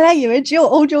嗯，我原来以为只有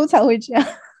欧洲才会这样。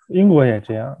英国也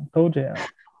这样，都这样。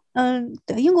嗯，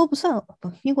对，英国不算，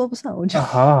不，英国不算欧洲。啊，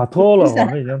好，脱欧了，我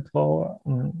们已经脱欧了。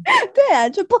嗯，对啊，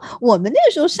就不，我们那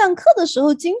个时候上课的时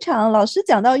候，经常老师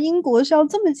讲到英国是要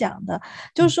这么讲的，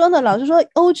就是说呢，老师说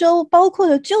欧洲包括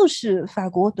的就是法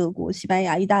国、德国、西班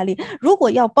牙、意大利，如果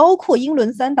要包括英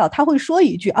伦三岛，他会说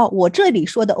一句哦，我这里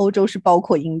说的欧洲是包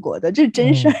括英国的，这是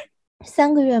真事儿。嗯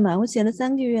3个月嘛，我写了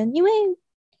3个月，因为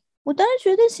我当时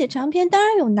觉得写长篇当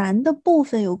然有难的部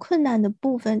分，有困难的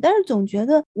部分，但是总觉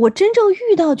得我真正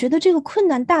遇到觉得这个困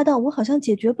难大到我好像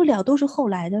解决不了，都是后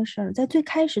来的事儿，在最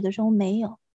开始的时候没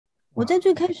有。我在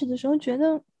最开始的时候觉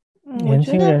得，我年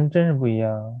轻觉得人真是不一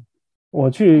样。我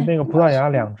去那个葡萄牙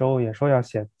2周，也说要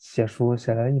写书，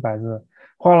写了100字，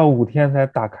花了5天才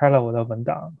打开了我的文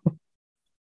档。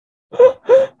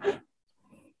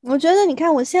我觉得，你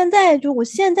看，我现在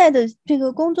的这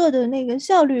个工作的那个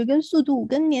效率跟速度，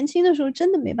跟年轻的时候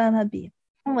真的没办法比。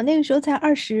我那个时候才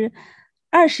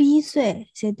21岁，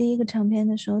写第一个长篇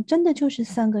的时候，真的就是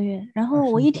3个月。然后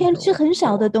我一天吃很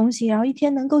少的东西，然后一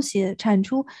天能够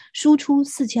输出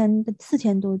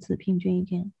4000多字，平均一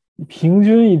天。平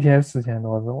均一天4000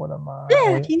多字，我的妈！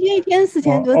对啊，平均一天四我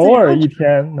千多字，然后偶尔一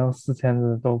天能4000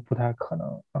字都不太可能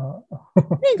啊。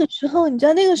那个时候，你知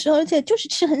道那个时候，而且就是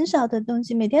吃很少的东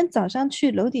西，每天早上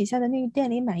去楼底下的那个店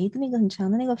里买一个那个很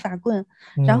长的那个法棍，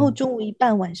然后嗯中午一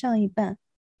半，晚上一半，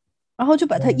然后就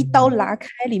把它一刀嗯，拉开，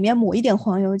里面抹一点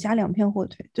黄油，加2片火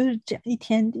腿，就是这样一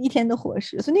天一天的伙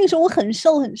食。所以那个时候我很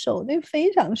瘦很瘦，那个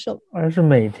非常瘦。而是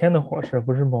每天的伙食，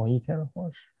不是某一天的伙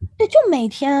食。对，就每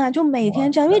天啊，就每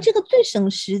天这样，因为哇塞，这个最省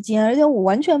时间，而且我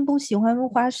完全不喜欢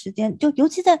花时间，就尤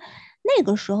其在那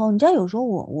个时候，你知道，有时候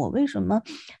我为什么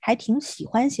还挺喜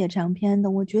欢写长篇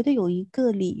的？我觉得有一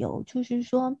个理由就是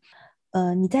说，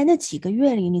你在那几个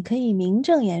月里，你可以名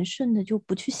正言顺的就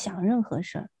不去想任何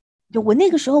事儿。就我那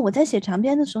个时候我在写长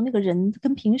篇的时候，那个人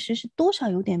跟平时是多少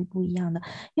有点不一样的，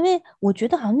因为我觉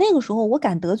得好像那个时候我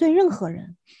敢得罪任何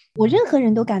人。我任何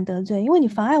人都敢得罪，因为你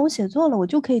妨碍我写作了，我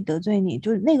就可以得罪你。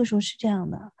就是那个时候是这样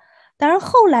的。当然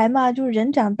后来嘛，就是人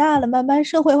长大了，慢慢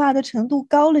社会化的程度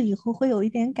高了以后，会有一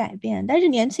点改变。但是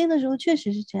年轻的时候确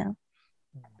实是这样。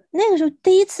那个时候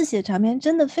第一次写长篇，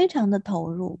真的非常的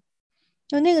投入。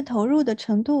就那个投入的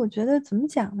程度，我觉得怎么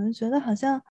讲呢？觉得好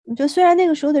像，我觉得虽然那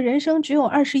个时候的人生只有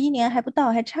21年还不到，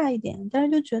还差一点，但是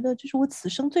就觉得这是我此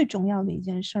生最重要的一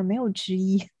件事儿，没有之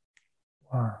一。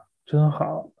哇，真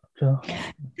好，真好。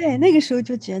对，那个时候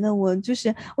就觉得我就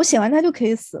是我写完它就可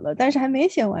以死了，但是还没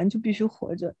写完就必须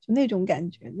活着，就那种感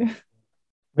觉。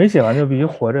没写完就必须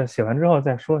活着，写完之后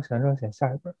再说，写完之后写下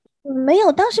一本。没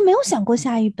有，当时没有想过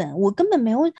下一本，我根本没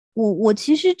有，我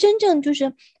其实真正就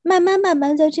是慢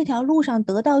慢在这条路上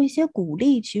得到一些鼓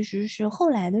励，其实是后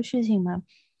来的事情嘛。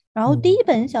然后第嗯一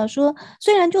本小说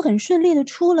虽然就很顺利的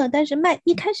出了，但是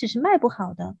一开始是卖不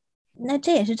好的。那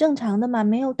这也是正常的嘛，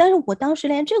没有。但是我当时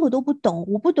连这个都不懂，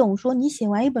我不懂说你写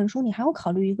完一本书，你还要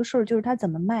考虑一个事儿，就是它怎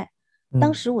么卖。当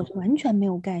嗯，时我就完全没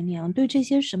有概念，对这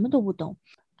些什么都不懂。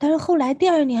但是后来第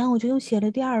二年我就又写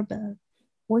了第二本，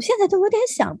我现在都有点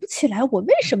想不起来我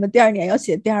为什么第二年要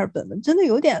写第二本了，真的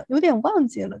有点忘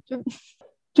记了。就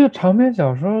这个长篇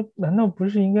小说难道不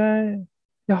是应该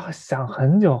要想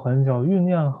很久很久，酝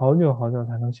酿好久好久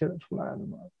才能写得出来的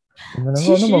吗？怎么能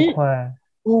够那么其实快？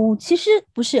其实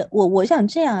不是我想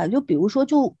这样啊，就比如说，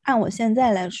就按我现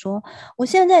在来说，我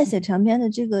现在写长篇的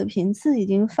这个频次已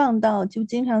经放到就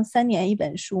经常3年一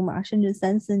本书嘛，甚至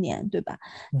3、4年，对吧？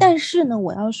嗯但是呢，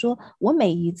我要说，我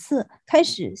每一次开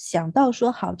始想到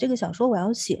说好这个小说我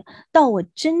要写，到我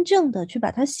真正的去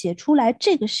把它写出来，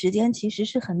这个时间其实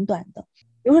是很短的。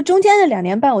比如说中间的2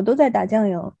年半我都在打酱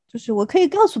油，就是我可以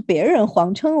告诉别人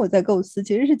谎称我在构思，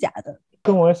其实是假的。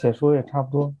跟我写书也差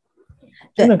不多，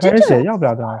真对，的开始写要不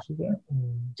了多长时间？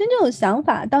嗯真正有想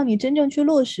法，到你真正去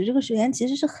落实，这个时间其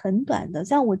实是很短的。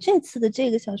像我这次的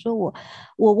这个小说，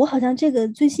我好像这个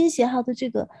最新写好的这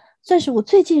个，算是我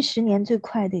最近10年最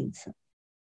快的一次。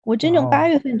我真正八哇哦，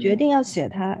月份决定要写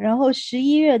它，然后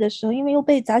11月的时候，因为又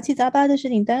被杂七杂八的事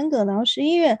情耽搁了，然后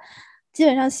11月基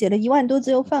本上写了1万多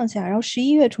字又放下，然后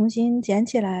11月重新捡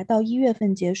起来，到1月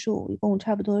份结束，一共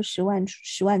差不多10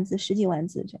万字，十几万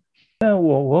字这样。但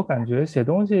我感觉写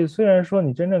东西虽然说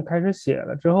你真正开始写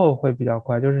了之后会比较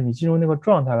快，就是你进入那个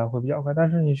状态了会比较快，但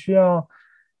是你需要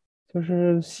就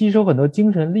是吸收很多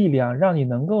精神力量，让你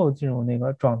能够进入那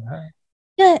个状态。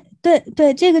对对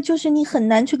对，这个就是你很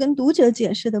难去跟读者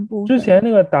解释的部分。之前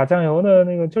那个打酱油的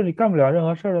那个，就是你干不了任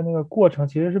何事儿的那个过程，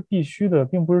其实是必须的，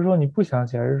并不是说你不想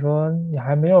写，而是说你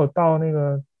还没有到那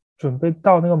个准备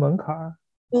到那个门槛儿。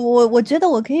我觉得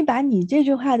我可以把你这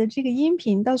句话的这个音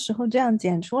频，到时候这样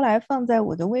剪出来，放在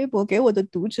我的微博，给我的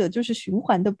读者就是循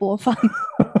环的播放。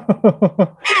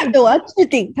对，我要置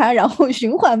顶它，然后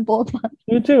循环播放。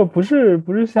因为这个不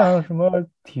是像什么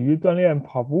体育锻炼、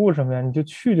跑步什么呀，你就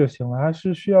去就行了，还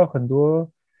是需要很多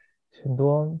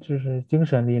就是精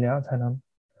神力量才能，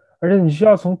而且你需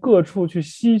要从各处去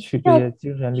吸取这要些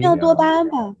精神需要多力量。巴胺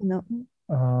吧？可能。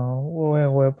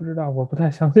我也不知道，我不太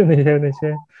相信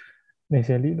那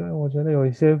些理论，我觉得有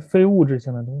一些非物质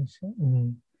性的东西。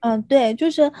对，就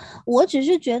是我只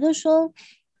是觉得说，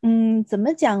怎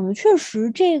么讲呢？确实，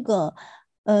这个，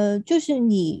就是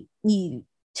你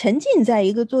沉浸在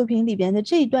一个作品里边的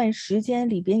这段时间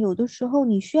里边，有的时候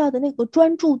你需要的那个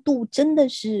专注度真的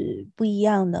是不一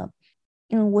样的。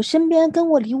我身边跟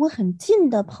我离我很近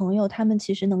的朋友，他们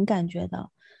其实能感觉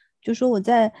到，就说我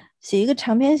在写一个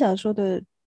长篇小说的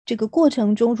这个过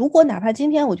程中，如果哪怕今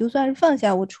天我就算是放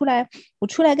下，我出来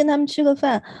跟他们吃个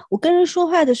饭，我跟人说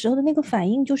话的时候的那个反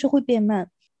应就是会变慢。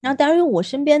然后当然我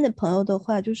身边的朋友的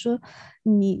话，就说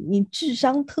你智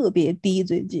商特别低，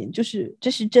最近就是这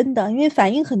是真的，因为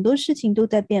反应很多事情都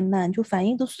在变慢，就反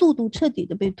应的速度彻底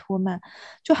的被拖慢，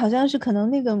就好像是可能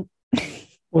那个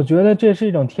我觉得这是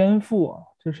一种天赋啊，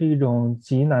这是一种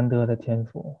极难得的天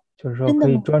赋，就是说可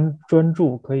以真的吗？专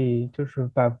注，可以就是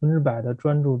100%的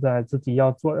专注在自己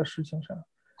要做的事情上。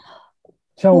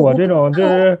像我不知我这种就道。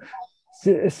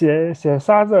是写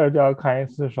仨字儿就要看一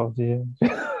次手机。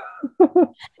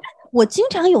我经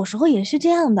常有时候也是这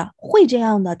样的，会这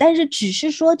样的，但是只是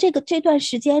说这段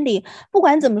时间里，不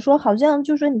管怎么说，好像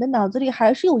就是说你的脑子里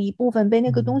还是有一部分被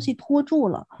那个东嗯西拖住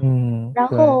了，嗯，然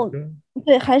后对对。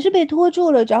对，还是被拖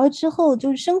住了，然后之后就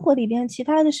是生活里边其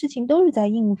他的事情都是在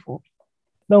应付。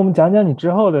那我们讲讲你之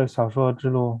后的小说之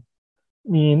路。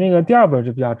你那个第二本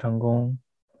就比较成功，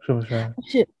是不是？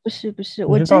不是，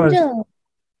我你是到了真正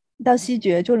到西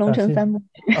决就龙大西城三部曲。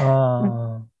嗯，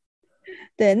啊？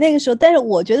对，那个时候，但是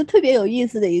我觉得特别有意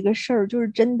思的一个事儿就是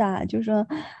真的啊，就是说。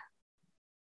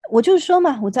我就说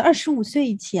嘛，我在25岁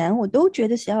以前，我都觉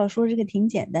得写小说是个挺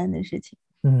简单的事情。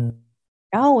嗯，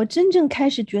然后我真正开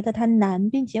始觉得它难，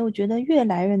并且我觉得越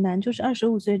来越难，就是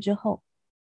25岁之后，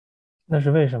那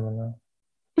是为什么呢？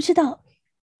不知道，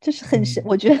就是很神。嗯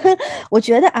我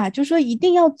觉得啊，就说一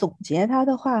定要总结它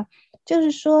的话，就是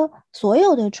说所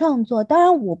有的创作，当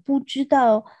然我不知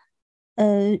道，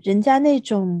人家那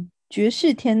种绝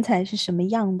世天才是什么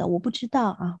样的，我不知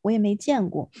道啊，我也没见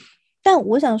过。但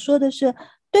我想说的是，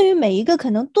对于每一个可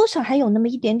能多少还有那么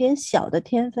一点点小的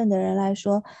天分的人来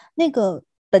说，那个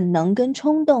本能跟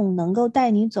冲动能够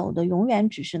带你走的，永远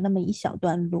只是那么一小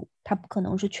段路，它不可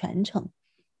能是全程。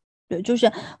对，就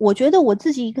是我觉得我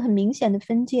自己一个很明显的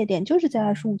分界点，就是在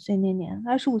二十五岁那年。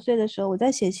25岁的时候，我在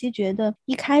写西决的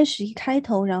一开始一开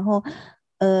头，然后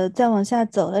再往下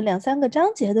走了2、3个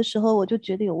章节的时候，我就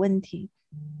觉得有问题。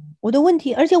我的问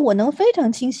题，而且我能非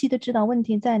常清晰的知道问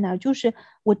题在哪儿，就是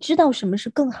我知道什么是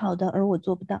更好的，而我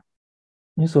做不到。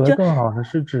你所谓更好的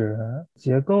是指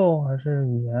结构还是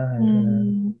语言还是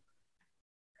嗯，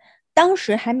当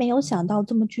时还没有想到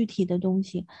这么具体的东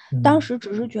西，当嗯时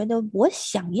只是觉得我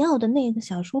想要的那个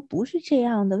小说不是这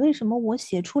样的，为什么我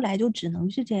写出来就只能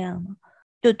是这样呢？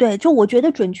对对，就我觉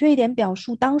得准确一点表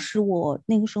述，当时我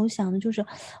那个时候想的就是，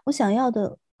我想要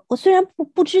的，我虽然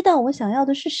不知道我想要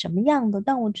的是什么样的，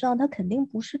但我知道它肯定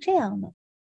不是这样的。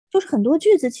就是很多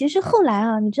句子，其实后来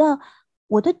啊，你知道，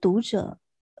我的读者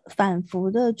反复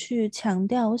的去强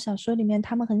调我小说里面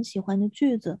他们很喜欢的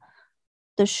句子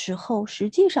的时候，实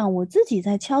际上我自己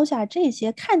在敲下这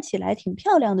些看起来挺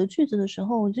漂亮的句子的时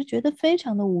候，我就觉得非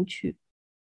常的无趣，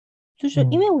就是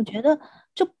因嗯，为我觉得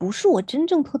这不是我真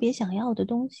正特别想要的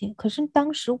东西，可是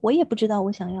当时我也不知道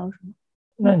我想要什么。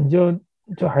那你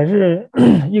就还是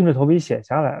硬着头皮写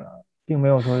下来了，并没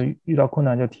有说遇到困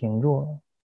难就停住了。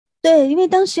对，因为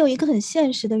当时有一个很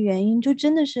现实的原因，就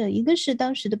真的是一个是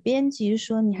当时的编辑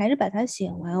说你还是把它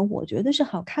写完，我觉得是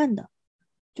好看的，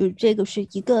就这个是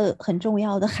一个很重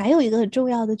要的。还有一个很重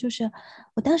要的就是，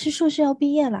我当时硕士要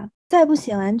毕业了，再不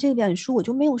写完这本书我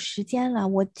就没有时间了。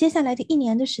我接下来的1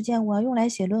年的时间我要用来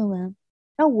写论文。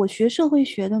然后我学社会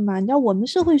学的嘛，你知道我们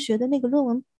社会学的那个论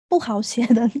文不好写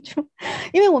的，就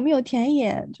因为我们有田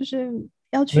野，就是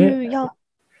要没去要，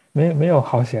没有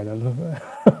好写的论文。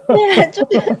对，就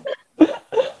是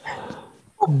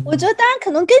我觉嗯，得当然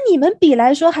可能跟你们比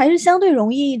来说还是相对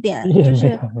容易一点，也没就是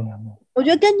有没有没有。我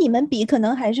觉得跟你们比可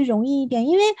能还是容易一点，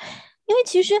因为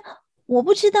其实我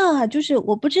不知道啊，就是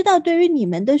我不知道对于你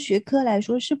们的学科来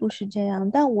说是不是这样，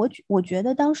但我觉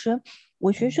得当时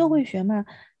我学社会学嘛，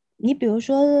你比如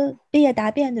说毕业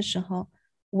答辩的时候，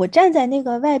我站在那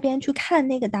个外边去看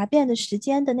那个答辩的时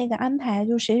间的那个安排，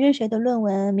就谁谁谁的论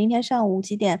文明天上午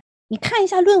几点，你看一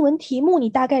下论文题目，你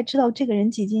大概知道这个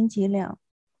人几斤几两。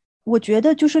我觉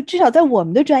得就是至少在我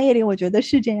们的专业里，我觉得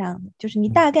是这样的，就是你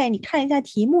大概你看一下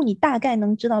题目，你大概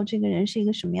能知道这个人是一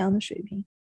个什么样的水平。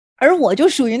而我就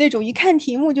属于那种一看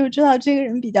题目就知道这个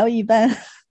人比较一般。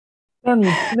那你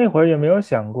那会儿也没有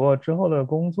想过之后的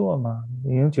工作吗？已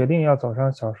经决定要走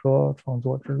上小说创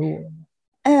作之路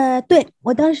了。对，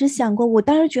我当时想过，我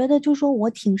当时觉得就说我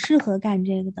挺适合干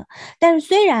这个的，但是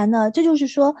虽然呢，这就是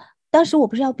说，当时我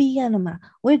不是要毕业了嘛，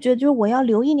我也觉得就是我要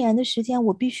留1年的时间，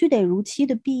我必须得如期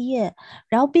的毕业，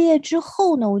然后毕业之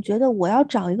后呢，我觉得我要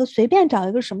找一个随便找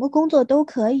一个什么工作都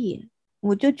可以，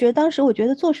我就觉得当时我觉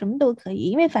得做什么都可以，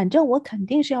因为反正我肯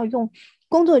定是要用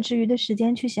工作之余的时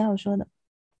间去写小说的。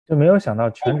就没有想到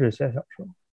全职写小说。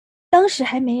当时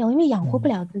还没有，因为养活不嗯。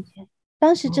了自己。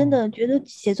当时真哦。的觉得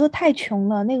写作太穷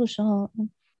了，那个时候，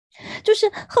就是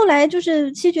后来就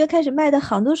是七绝开始卖的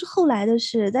好，都是后来的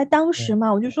事。在当时对。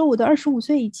嘛，我就说我的25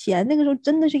岁以前，那个时候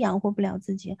真的是养活不了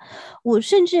自己。我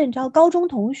甚至你知道，高中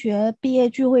同学毕业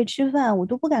聚会吃饭，我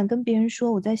都不敢跟别人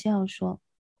说我在写小说。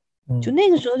就嗯那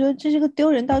个时候，就这是个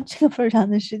丢人到这个份儿上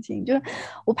的事情，就是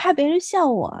我怕别人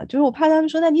笑我，就是我怕他们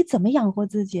说，那你怎么养活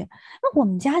自己？那我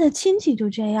们家的亲戚就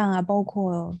这样啊，包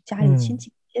括家里亲嗯。戚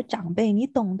一些长辈，你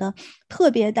懂得，特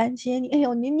别担心你。哎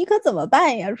呦，你可怎么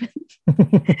办呀？说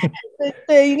对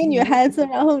对，一个女孩子，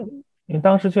然后因为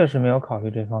当时确实没有考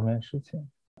虑这方面事情。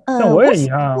像我我想也一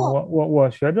样，过，我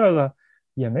学这个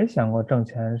也没想过挣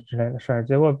钱之类的事儿，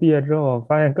结果毕业之后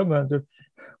发现根本就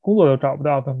工作都找不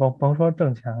到，甭说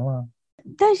挣钱了。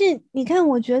但是你看，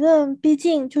我觉得毕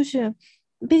竟就是，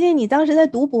毕竟你当时在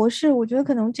读博士，我觉得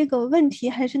可能这个问题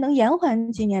还是能延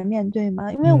缓几年面对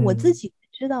嘛。因为我自嗯。己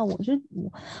知道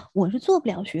我是做不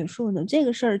了学术的这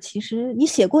个事儿，其实你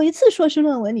写过一次硕士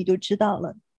论文你就知道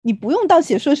了，你不用到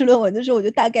写硕士论文的时候，我就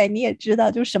大概你也知道，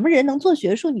就是什么人能做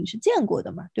学术你是见过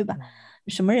的嘛，对吧？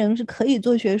什么人是可以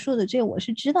做学术的，这我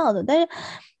是知道的。但是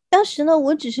当时呢，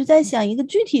我只是在想一个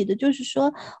具体的，就是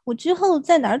说我之后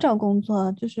在哪儿找工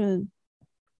作，就是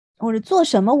或者做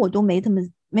什么，我都没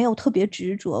有特别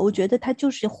执着。我觉得它就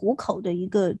是糊口的一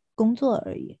个工作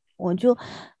而已。我就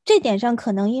这点上，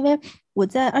可能因为我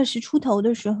在20出头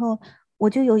的时候，我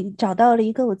就有找到了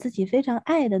一个我自己非常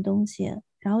爱的东西，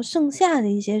然后剩下的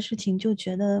一些事情就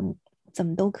觉得怎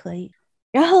么都可以。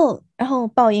然后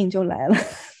报应就来了。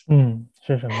嗯。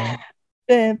是什么？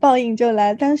对，报应就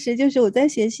来。当时就是我在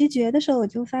写西决的时候，我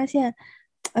就发现，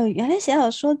原来写小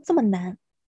说这么难，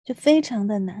就非常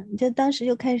的难。就当时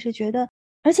就开始觉得，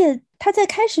而且他在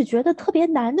开始觉得特别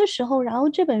难的时候，然后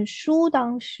这本书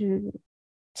当时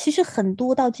其实很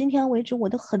多到今天为止，我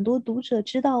的很多读者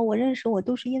知道我认识我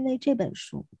都是因为这本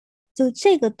书。就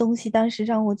这个东西当时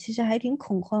让我其实还挺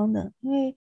恐慌的，因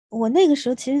为我那个时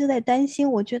候其实就在担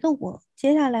心，我觉得我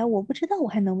接下来我不知道我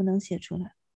还能不能写出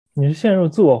来。你是陷入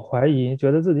自我怀疑，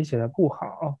觉得自己写的不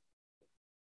好，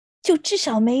就至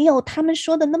少没有他们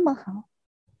说的那么好。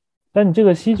但你这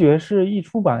个西决是一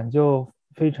出版就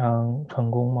非常成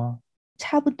功吗？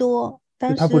差不多，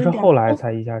当就它不时两是后来周，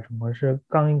才一下成功，是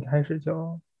刚一开始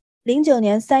就。09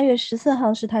年3月14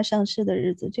号是它上市的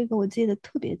日子，这个我记得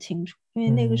特别清楚，因为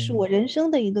那个是嗯。我人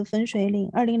生的一个分水岭。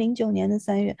2009年的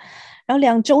3月，然后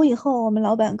2周以后，我们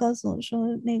老板告诉我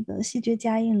说，那个戏剧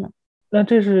加印了。那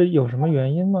这是有什么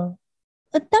原因吗？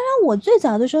当然，我最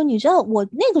早的时候，你知道，我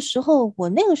那个时候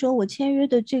我签约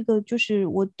的这个，就是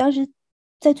我当时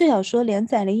在最小说连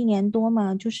载了1年多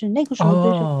嘛，就是那个时候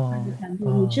最是文化的哦。团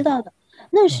队，你知哦。道的，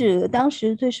那哦。是当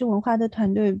时最是文化的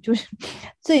团队，就是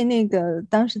最那个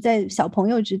当时在小朋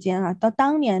友之间啊，到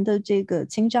当年的这个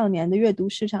青少年的阅读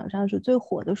市场上是最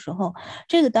火的时候，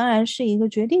这个当然是一个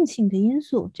决定性的因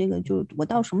素，这个就我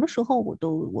到什么时候我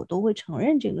都会承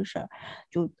认这个事儿。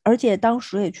而且当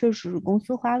时也确实公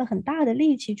司花了很大的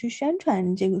力气去宣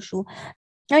传这个书。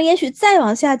然后也许再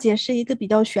往下解释一个比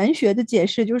较玄学的解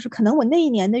释，就是可能我那一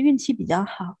年的运气比较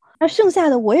好，那剩下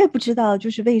的我也不知道就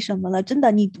是为什么了。真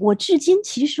的，我至今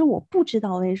其实我不知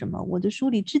道为什么我的书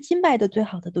里至今卖的最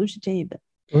好的都是这一本。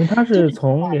因为它是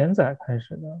从连载开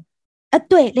始的。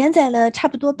对，连载了差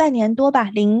不多半年多吧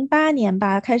，08年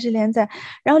吧开始连载，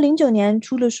然后09年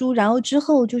出了书，然后之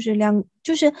后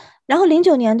然后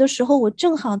09年的时候我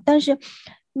正好，但是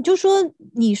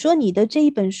你说你的这一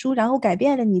本书，然后改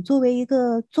变了你作为一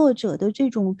个作者的这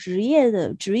种职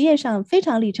业上非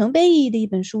常里程碑意义的一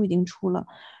本书已经出了，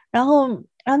然后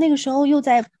那个时候又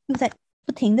在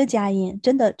不停的加印，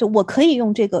真的就我可以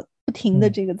用这个不停的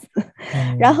嗯。这个词，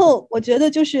然嗯。后我觉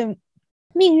得就是。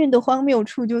命运的荒谬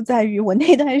处就在于，我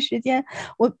那段时间，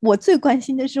我最关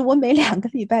心的是，我每2个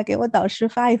礼拜给我导师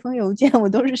发一封邮件，我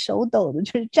都是手抖的，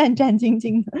就是战战兢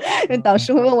兢的。因为导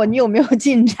师会问我你有没有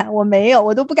进展，我没有，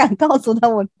我都不敢告诉他，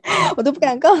我都不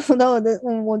敢告诉他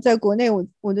我在国内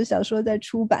我的小说在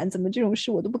出版，怎么这种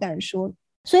事我都不敢说。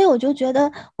所以我就觉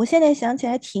得，我现在想起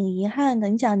来挺遗憾的。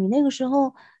你想，你那个时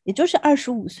候也就是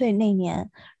25岁那年，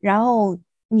然后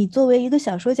你作为一个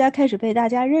小说家开始被大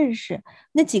家认识，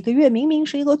那几个月明明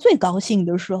是一个最高兴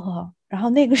的时候，然后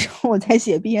那个时候我在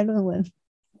写毕业论文，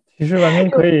其实完全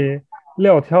可以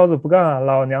撂挑子不干，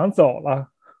老娘走了。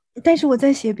但是我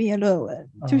在写毕业论文，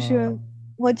就是嗯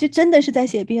我就真的是在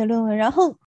写毕业论文，然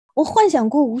后我幻想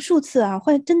过无数次啊，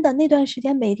真的那段时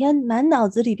间每天满脑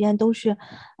子里边都是，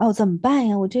哦怎么办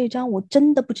呀？我这一章我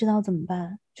真的不知道怎么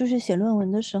办，就是写论文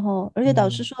的时候，而且导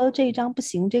师嗯说这一章不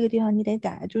行，这个地方你得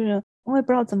改，就是我也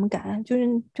不知道怎么改，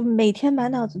就每天满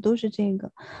脑子都是这个。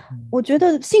嗯我觉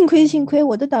得幸亏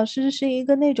我的导师是一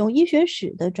个那种医学史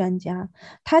的专家，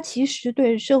他其实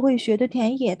对社会学的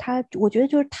田野，我觉得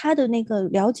就是他的那个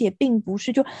了解并不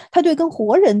是，就他对跟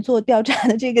活人做调查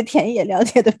的这个田野了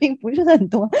解的并不是很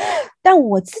多，但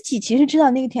我自己其实知道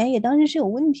那个田野当时是有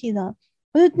问题的。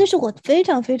我觉得那是我非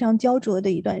常非常焦灼的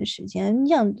一段时间。你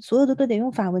想，所有的都得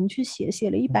用法文去写，写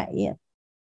了100页。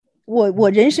我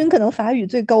人生可能法语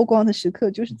最高光的时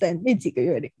刻就是在那几个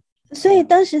月里。所以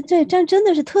当时这站真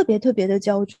的是特别特别的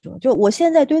焦灼，就我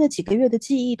现在对那几个月的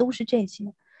记忆都是这些。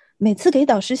每次给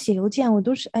导师写邮件，我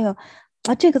都是哎呦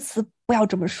啊，这个词不要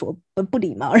这么说，不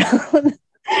礼貌。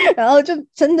然后就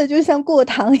真的就像过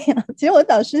堂一样。其实我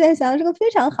导师在想是个非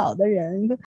常好的人。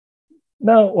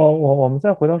那我们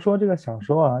再回头说这个小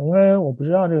说啊，因为我不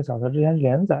知道这个小说之前是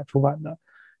连载出版的，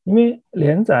因为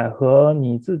连载和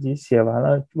你自己写完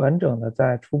了完整的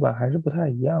再出版还是不太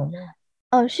一样的。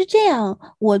是这样。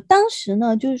我当时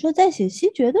呢，就是说在写西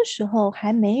决的时候，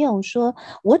还没有说，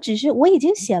我已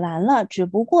经写完了，只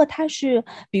不过它是，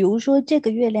比如说这个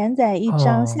月连载一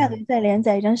章，下个哦月再连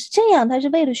载一章，是这样，它是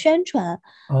为了宣传。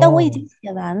但我已哦，经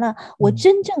写完了，我嗯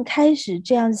真正开始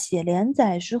这样写连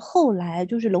载是后来，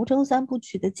就是《楼城三部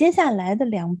曲》的接下来的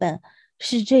2本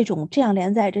是这样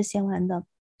连载着写完的。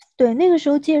对，那个时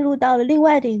候进入到了另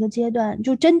外的一个阶段，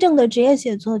就真正的职业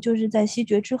写作就是在西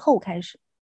决之后开始。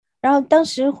然后当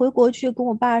时回国去跟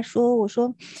我爸说，我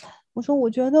说我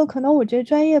觉得可能我这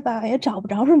专业吧也找不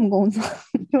着什么工作，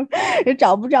就也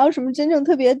找不着什么真正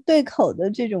特别对口的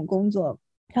这种工作。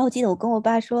然后我记得我跟我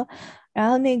爸说，然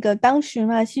后那个当时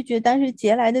嘛，西决当时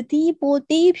结来的第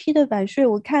一批的版税，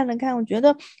我看了看，我觉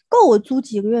得够我租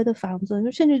几个月的房子，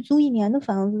就甚至租1年的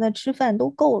房子，在吃饭都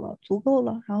够了，足够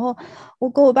了。然后我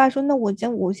跟我爸说，那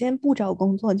我先不找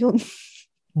工作，就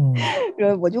嗯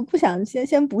我就不想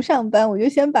先不上班，我就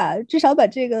至少把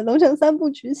这个《龙城三部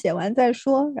曲》写完再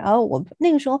说。然后我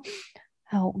那个时候，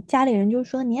我家里人就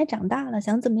说你也长大了，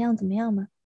想怎么样怎么样嘛。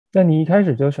那你一开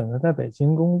始就选择在北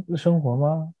京生活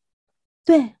吗？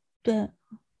对对，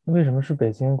为什么是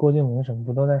北京？郭敬明什么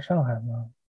不都在上海吗？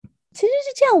其实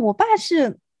是这样，我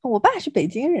爸是北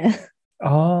京人。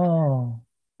哦，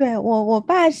对，我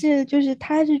爸就是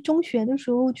他是中学的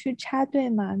时候去插队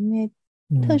嘛，那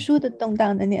特嗯殊的动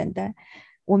荡的年代，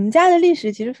我们家的历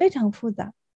史其实非常复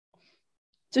杂。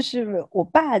就是我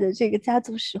爸的这个家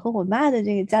族史和我妈的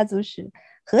这个家族史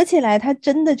合起来，它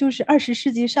真的就是20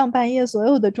世纪上半叶所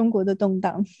有的中国的动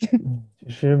荡。嗯，其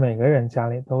实每个人家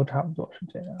里都差不多是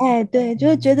这样。哎，对，就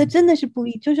是觉得嗯真的是不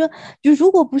一，就是说，如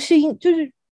果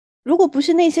不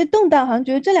是那些动荡，好像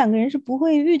觉得这2个人是不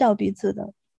会遇到彼此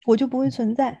的，我就不会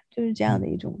存在，就是这样的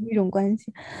嗯一种关系。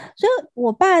所以，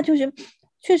我爸就是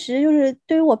确实就是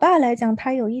对于我爸来讲，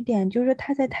他有一点就是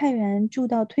他在太原住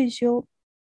到退休，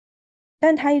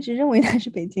但他一直认为他是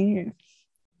北京人。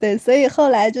对，所以后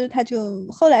来就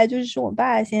是我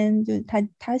爸先就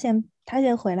他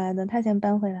先回来的，他先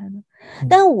搬回来的。嗯，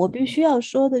但我必须要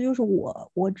说的就是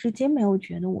我至今没有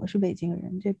觉得我是北京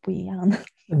人，这不一样的。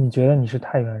那你觉得你是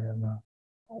太原人吗？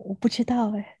我不知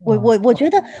道哎，我啊，我我觉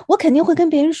得我肯定会跟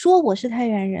别人说我是太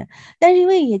原人，但是因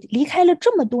为也离开了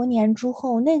这么多年之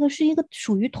后，那个是一个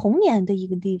属于童年的一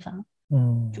个地方，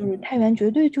嗯就是太原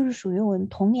绝对就是属于我的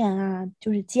童年啊，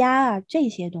就是家啊这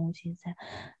些东西在。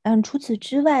除此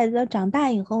之外，到长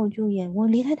大以后我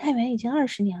离开太原已经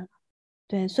20年了。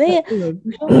对，所以那这个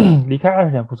你说离开20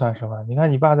年不算什么。你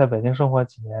看你爸在北京生活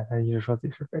几年，他一直说自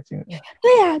己是北京人。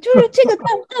对呀，就是这个，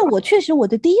但我确实我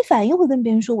的第一反应会跟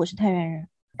别人说我是太原人，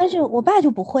但是我爸就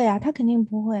不会啊，他肯定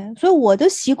不会，所以我的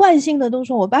习惯性的都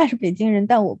说我爸是北京人，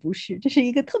但我不是，这是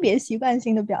一个特别习惯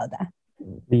性的表达。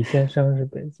李先生是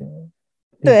北京人，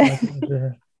李对，小姐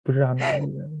是不知道哪里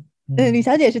人。李嗯，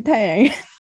小姐是太原人。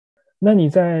那你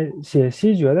在写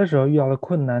西决的时候遇到的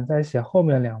困难，在写后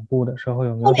面两部的时候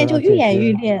有没后有得到面就愈演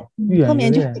愈解决？烈，愈演后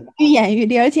面就愈烈。愈演愈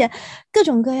烈，而且各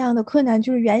种各样的困难，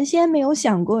就是原先没有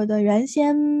想过的，原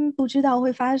先不知道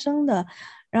会发生的，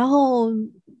然后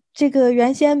这个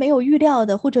原先没有预料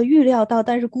的，或者预料到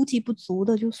但是估计不足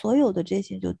的，就所有的这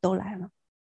些就都来了。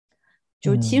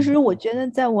就其嗯，实我觉得，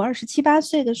在我27、28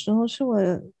岁的时候，是我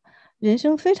人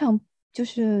生非常，就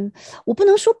是我不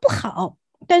能说不好，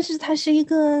但是它是一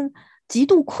个极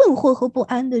度困惑和不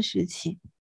安的时期。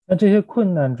那这些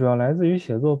困难主要来自于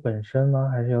写作本身吗？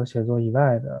还是有写作以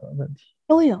外的问题？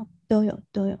都有，都有，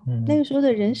都有。那嗯，个时候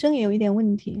的人生也有一点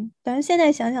问题，但是现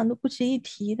在想想都不值一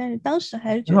提。但是当时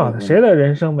还是挺好的。觉得有问题。谁的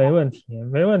人生没问题？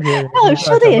没问题的人那我生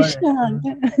算说的也是什么人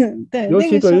啊，生？对对，尤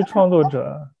其那个时候对于创作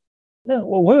者，那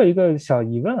我有一个小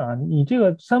疑问啊，你这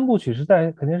个三部曲是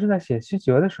肯定是在写西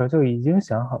决的时候就已经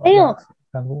想好了没有，要写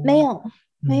三部吗？没有，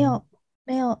没嗯，有，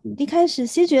没有。一开始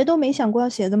西决都没想过要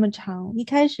写这么长，一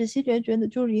开始西决觉得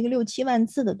就是一个6、7万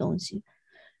字的东西，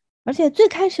而且最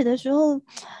开始的时候，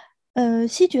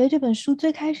西决这本书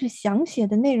最开始想写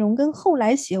的内容跟后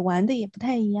来写完的也不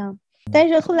太一样。但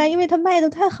是后来因为它卖的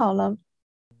太好了，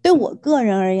对我个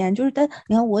人而言，就是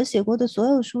你看我写过的所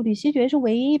有书里，西决是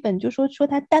唯一一本，就说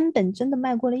它单本真的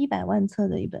卖过了100万册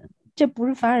的一本。这不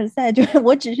是凡尔赛，就是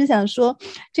我只是想说，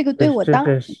这个这对我当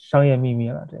这这是商业秘密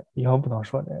了，这个以后不能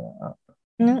说这个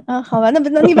啊。好吧，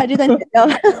那你把这段剪掉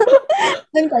吧，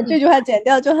那你把这句话剪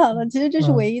掉就好了。其实这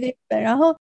是唯嗯，一的一本，然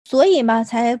后所以嘛，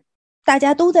才大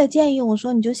家都在建议我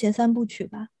说你就写3部曲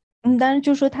吧。当然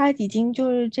就说他已经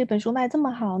就是这本书卖这么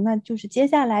好，那就是接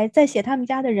下来再写他们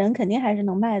家的人肯定还是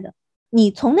能卖的。你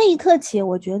从那一刻起，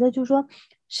我觉得就是说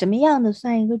什么样的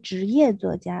算一个职业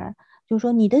作家，就是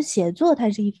说你的写作它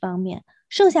是一方面，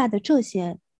剩下的这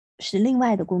些是另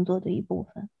外的工作的一部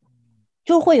分。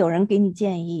就会有人给你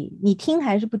建议，你听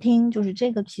还是不听，就是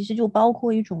这个其实就包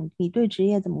括一种你对职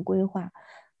业怎么规划。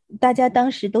大家当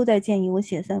时都在建议我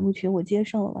写3部曲，我接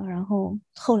受了，然后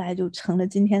后来就成了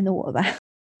今天的我吧。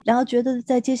然后觉得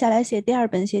在接下来写第二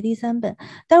本、写第三本，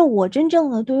但是我真正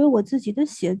的对于我自己的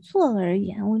写作而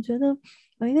言，我觉得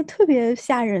有一个特别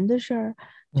吓人的事儿，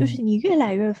就嗯，是你越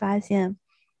来越发现，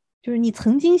就是你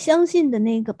曾经相信的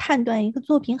那个判断一个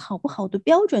作品好不好的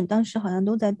标准，当时好像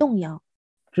都在动摇。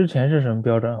之前是什么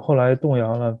标准？后来动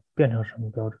摇了，变成什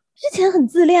么标准？之前很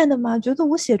自恋的嘛，觉得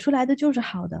我写出来的就是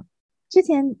好的。之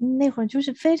前那会儿就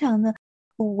是非常的，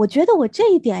我觉得我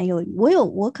这一点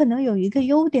我可能有一个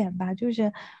优点吧，就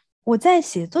是我在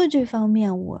写作这方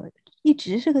面，我一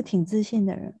直是个挺自信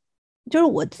的人，就是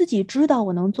我自己知道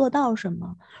我能做到什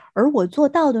么，而我做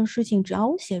到的事情，只要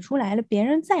我写出来了，别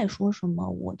人再说什么，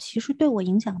我其实对我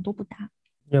影响都不大。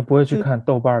也不会去看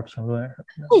豆瓣评论什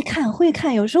么的。会看会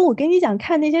看，有时候我跟你讲，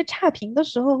看那些差评的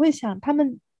时候，会想他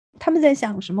们在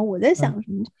想什么，我在嗯，想什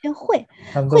么，这些会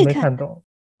他们都会看，没看懂。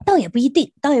倒也不一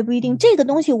定，倒也不一定。嗯这个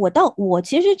东西我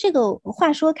其实这个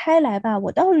话说开来吧，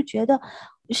我倒是觉得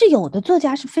是有的作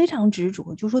家是非常执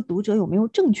着，就说读者有没有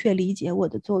正确理解我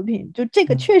的作品，就这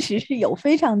个嗯确实是有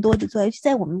非常多的作家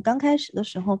在我们刚开始的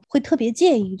时候会特别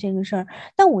介意这个事儿，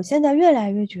但我现在越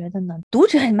来越觉得呢，读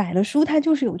者买了书他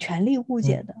就是有权利误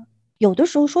解嗯的。有的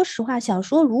时候，说实话，小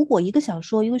说如果一个小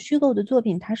说一个虚构的作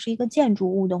品，它是一个建筑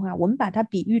物的话，我们把它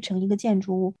比喻成一个建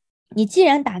筑物，你既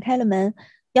然打开了门，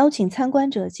邀请参观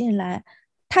者进来，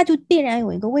它就必然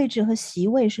有一个位置和席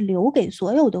位是留给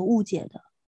所有的误解的。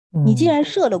你既嗯然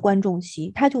设了观众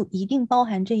席，它就一定包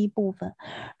含这一部分。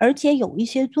而且有一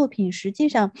些作品，实际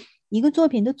上一个作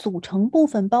品的组成部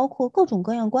分包括各种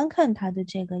各样观看它的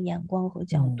这个眼光和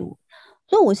角嗯度。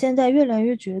所以我现在越来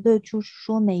越觉得，就是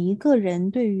说每一个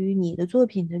人对于你的作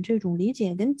品的这种理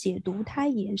解跟解读，它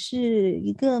也是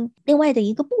一个另外的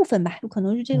一个部分吧，有可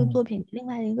能是这个嗯作品另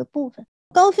外的一个部分。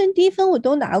高分低分我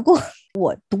都拿过。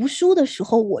我读书的时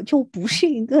候，我就不是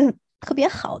一个特别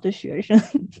好的学生。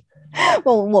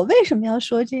我为什么要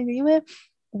说这个？因为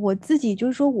我自己就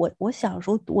是说我小时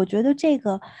候，我觉得这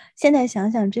个现在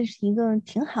想想，这是一个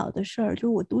挺好的事儿。就是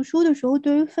我读书的时候，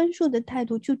对于分数的态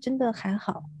度就真的还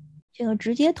好。这个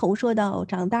直接投射到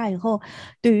长大以后，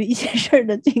对于一些事儿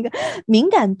的这个敏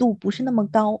感度不是那么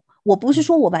高。我不是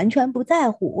说我完全不在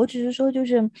乎，我只是说就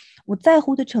是我在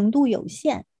乎的程度有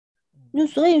限。就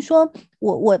所以说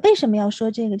我为什么要说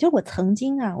这个？就是我曾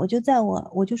经啊，我就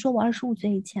说我25岁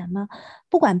以前嘛，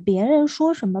不管别人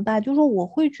说什么吧，就说我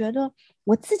会觉得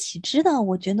我自己知道，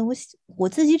我觉得我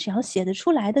自己只要写得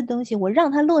出来的东西，我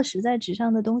让它落实在纸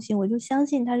上的东西，我就相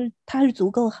信它是足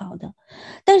够好的。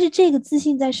但是这个自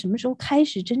信在什么时候开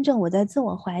始真正我在自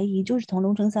我怀疑？就是从《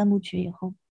龙城3部曲》以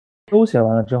后，都写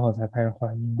完了之后才开始怀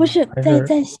疑吗？不是还是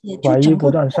在写就整个怀疑不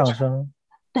断上升？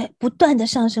对，不断的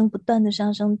上升，不断的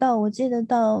上升，到我记得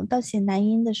到写男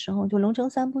音的时候，就《龙城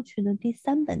三部曲》的第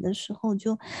三本的时候，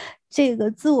就这个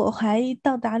自我怀疑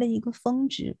到达了一个峰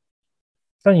值。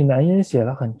但你男音写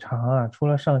了很长啊，出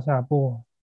了上下部。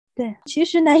对，其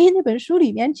实南音那本书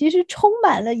里面其实充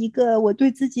满了一个我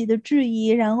对自己的质疑，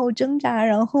然后挣扎，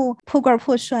然后破罐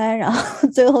破摔，然后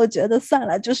最后觉得算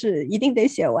了，就是一定得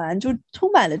写完，就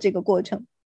充满了这个过程。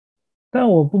但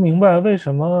我不明白为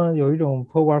什么有一种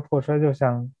破罐破摔，就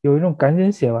想有一种赶紧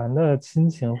写完的心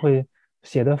情，会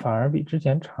写的反而比之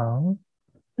前长。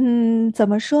怎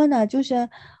么说呢？就是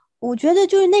我觉得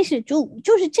就是那是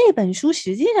就是这本书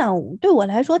实际上对我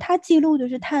来说，它记录的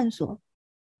是探索。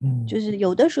嗯就是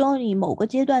有的时候你某个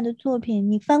阶段的作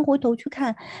品，你翻回头去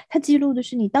看，它记录的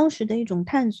是你当时的一种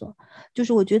探索。就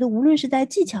是我觉得无论是在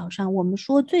技巧上，我们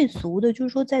说最俗的，就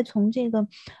是说在从这个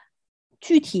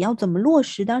具体要怎么落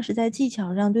实，当时在技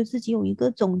巧上对自己有一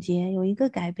个总结，有一个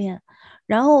改变。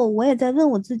然后我也在问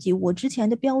我自己，我之前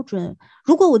的标准，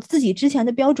如果我自己之前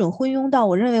的标准昏庸到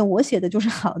我认为我写的就是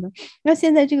好的，那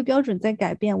现在这个标准在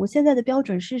改变，我现在的标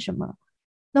准是什么？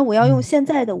那我要用嗯，现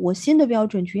在的我新的标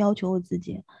准去要求我自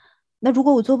己。那如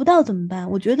果我做不到怎么办？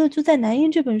我觉得就在《南音》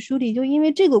这本书里，就因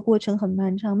为这个过程很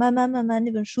漫长，慢慢慢慢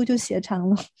那本书就写长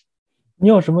了。你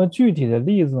有什么具体的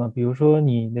例子吗？比如说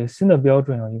你的新的标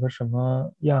准有一个什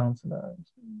么样子的？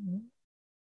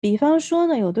比方说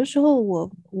呢，有的时候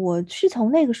我是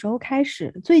从那个时候开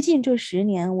始，最近这10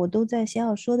年我都在写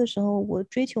小说的时候，我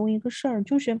追求一个事儿，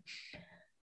就是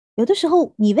有的时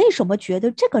候你为什么觉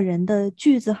得这个人的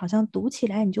句子好像读起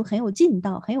来你就很有劲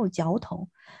道，很有嚼头，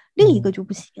另一个嗯就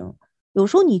不行。有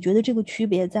时候你觉得这个区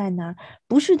别在哪儿？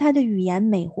不是他的语言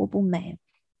美或不美，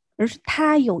而是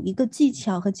他有一个技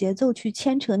巧和节奏去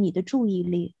牵扯你的注意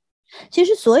力。其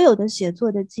实所有的写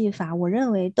作的技法，我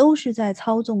认为都是在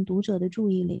操纵读者的注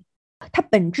意力。它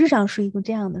本质上是一个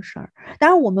这样的事儿。当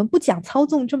然，我们不讲操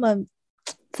纵这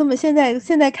么现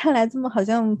在看来这么好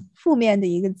像负面的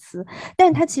一个词，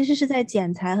但它其实是在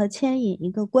剪裁和牵引一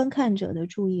个观看者的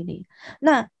注意力。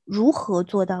那如何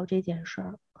做到这件事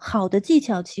儿？好的技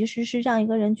巧其实是让一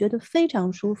个人觉得非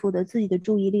常舒服的，自己的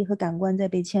注意力和感官在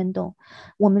被牵动。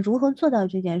我们如何做到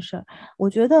这件事儿？我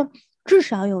觉得至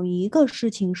少有一个事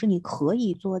情是你可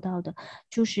以做到的，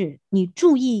就是你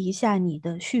注意一下你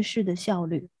的叙事的效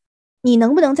率。你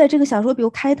能不能在这个小说，比如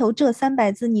开头这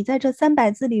300字，你在这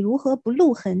300字里如何不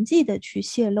露痕迹的去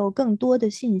泄露更多的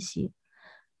信息？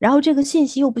然后这个信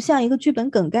息又不像一个剧本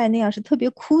梗概那样是特别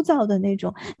枯燥的那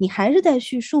种，你还是在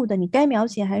叙述的，你该描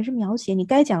写还是描写，你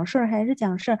该讲事儿还是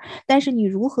讲事儿，但是你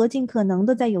如何尽可能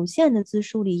的在有限的字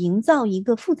数里营造一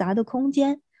个复杂的空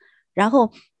间？然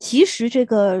后其实这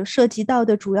个涉及到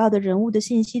的主要的人物的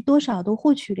信息多少都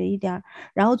获取了一点儿，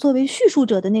然后作为叙述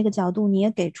者的那个角度你也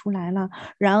给出来了，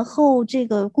然后这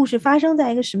个故事发生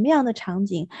在一个什么样的场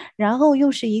景，然后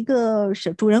又是一个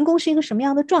主人公是一个什么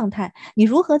样的状态，你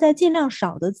如何在尽量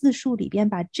少的字数里边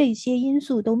把这些因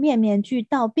素都面面俱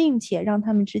到，并且让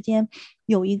他们之间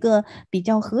有一个比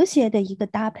较和谐的一个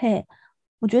搭配，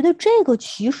我觉得这个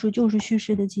其实就是叙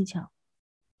事的技巧。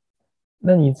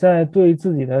那你在对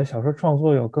自己的小说创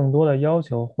作有更多的要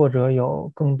求，或者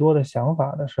有更多的想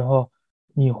法的时候，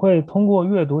你会通过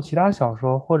阅读其他小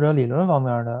说或者理论方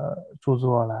面的著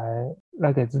作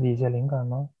来给自己一些灵感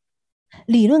吗？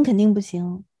理论肯定不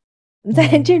行，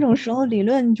在这嗯，种时候，理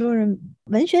论就是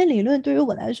文学理论，对于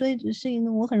我来说一直是一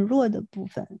个我很弱的部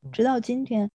分。直到今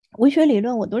天，文学理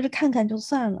论我都是看看就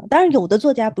算了。当然，有的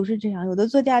作家不是这样，有的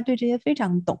作家对这些非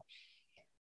常懂。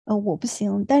我不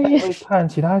行，但是 那你会看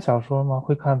其他小说吗？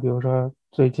会看，比如说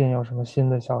最近有什么新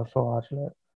的小说啊之类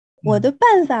的？我的嗯，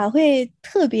办法会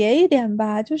特别一点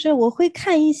吧，就是我会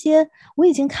看一些我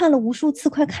已经看了无数次、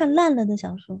快看烂了的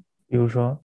小说。比如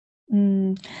说，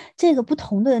嗯，这个不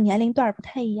同的年龄段不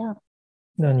太一样。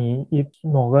那你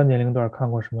某个年龄段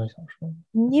看过什么小说？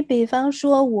你比方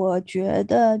说，我觉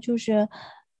得就是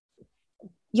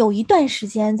有一段时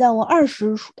间，在我二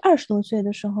十多岁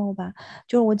的时候吧，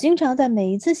就是我经常在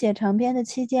每一次写长篇的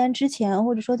期间之前，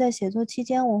或者说在写作期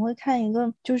间，我会看一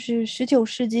个就是19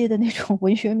世纪的那种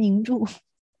文学名著。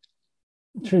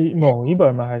是某一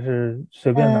本吗？还是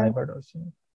随便哪一嗯，本都行？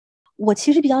我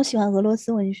其实比较喜欢俄罗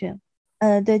斯文学。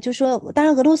对，就说当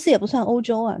然俄罗斯也不算欧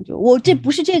洲啊，就我这不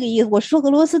嗯是这个意思，我是说俄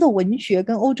罗斯的文学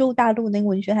跟欧洲大陆那个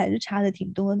文学还是差的挺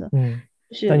多的。嗯，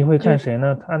就是那你会看谁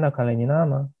呢？安娜·卡列尼娜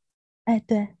吗？哎，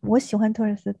对，我喜欢托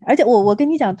尔斯泰，而且我跟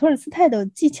你讲，托尔斯泰的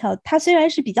技巧，他虽然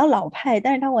是比较老派，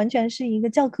但是他完全是一个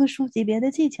教科书级别的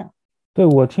技巧。对，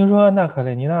我听说安娜·卡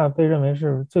列尼娜被认为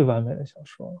是最完美的小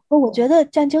说。我觉得《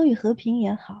战争与和平》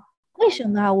也好，为什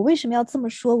么啊？我为什么要这么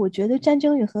说？我觉得《战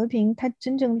争与和平》它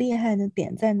真正厉害的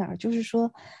点在哪儿？就是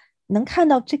说，能看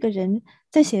到这个人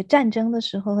在写战争的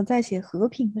时候和在写和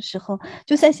平的时候，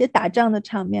就在写打仗的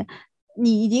场面，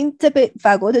你已经在被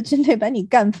法国的军队把你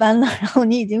干翻了，然后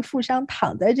你已经负伤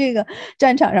躺在这个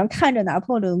战场上，看着拿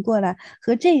破仑过来，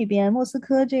和这一边莫斯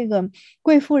科这个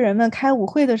贵妇人们开舞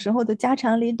会的时候的家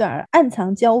长里短、暗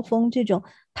藏交锋，这种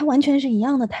他完全是一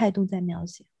样的态度在描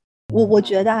写。我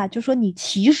觉得啊，就说你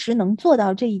其实能做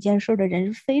到这一件事的人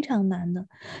是非常难的，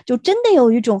就真的有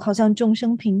一种好像众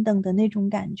生平等的那种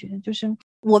感觉。就是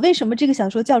我为什么这个小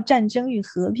说叫《战争与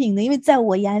和平》呢？因为在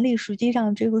我眼里，实际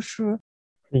上这个是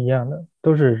一样的，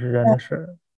都是人的事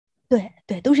儿。对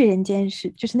对，都是人间事，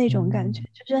就是那种感觉。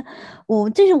就是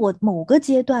这是我某个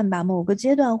阶段吧，某个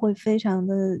阶段会非常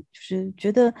的，就是觉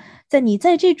得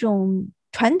在这种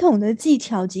传统的技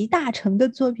巧集大成的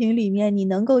作品里面，你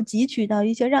能够汲取到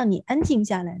一些让你安静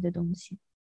下来的东西。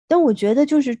但我觉得，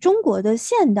就是中国的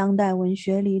现当代文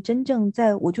学里，真正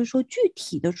我就说具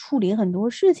体的处理很多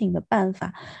事情的办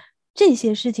法，这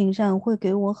些事情上会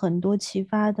给我很多启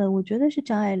发的。我觉得是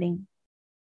张爱玲。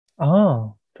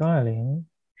啊，张爱玲。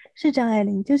是张爱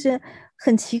玲，就是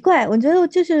很奇怪。我觉得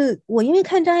就是我，因为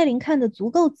看张爱玲看的足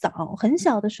够早，很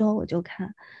小的时候我就看，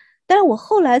但是我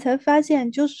后来才发现，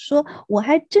就是说我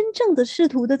还真正的试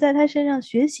图的在她身上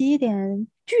学习一点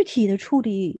具体的处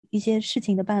理一些事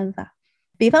情的办法。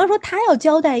比方说，她要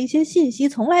交代一些信息，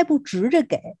从来不直着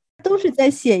给，都是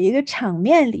在写一个场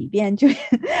面里边，就是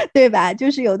对吧？就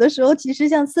是有的时候，其实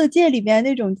像《色戒》里边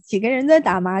那种几个人在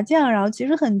打麻将，然后其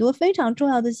实很多非常重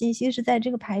要的信息是在这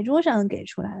个牌桌上给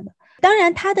出来的。当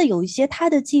然，有一些他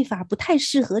的技法不太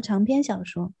适合长篇小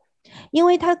说，因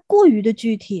为它过于的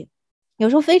具体。有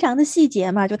时候非常的细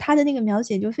节嘛，就他的那个描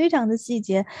写就非常的细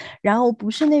节，然后不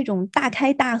是那种大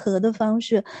开大合的方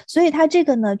式，所以他这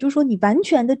个呢，就说你完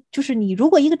全的，就是你如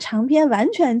果一个长篇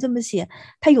完全这么写，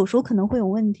他有时候可能会有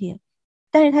问题，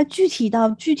但是他具体到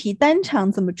具体单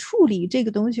场怎么处理这个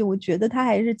东西，我觉得他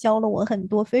还是教了我很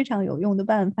多非常有用的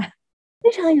办法。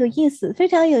非常有意思，非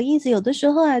常有意思。有的时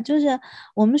候啊，就是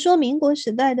我们说民国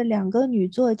时代的两个女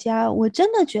作家，我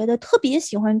真的觉得特别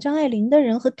喜欢张爱玲的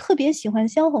人和特别喜欢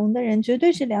萧红的人，绝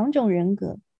对是两种人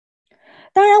格。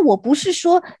当然，我不是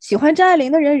说喜欢张爱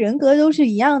玲的人人格都是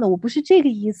一样的，我不是这个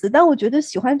意思。但我觉得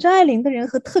喜欢张爱玲的人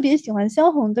和特别喜欢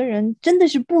萧红的人真的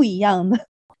是不一样的。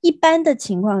一般的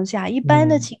情况下，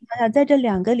在这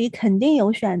两个里肯定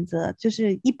有选择，就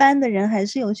是一般的人还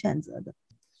是有选择的。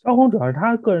萧红主要是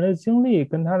他个人的经历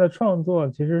跟他的创作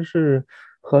其实是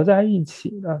合在一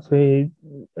起的，所以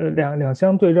两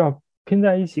相对照拼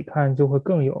在一起看就会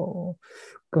更有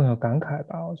感慨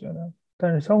吧，我觉得。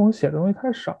但是萧红写的东西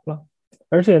太少了，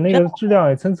而且那个质量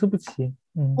也参差不齐。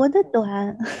活得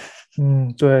短。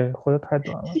对，活得太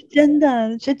短了。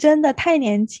是真的太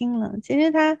年轻了。其实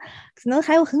他可能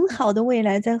还有很好的未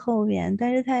来在后边，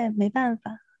但是他也没办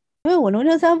法。因为我《龙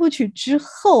城三部曲》之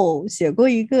后写过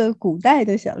一个古代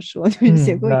的小说，就是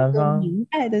写过一个南方。明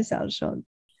代的小说。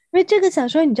因为这个小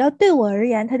说，你知道对我而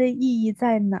言它的意义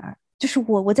在哪儿？就是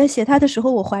我在写它的时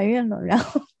候我怀孕了，然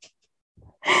后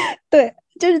对，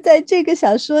就是在这个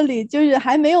小说里，就是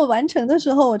还没有完成的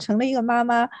时候，我成了一个妈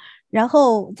妈，然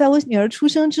后在我女儿出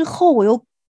生之后，我又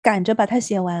赶着把它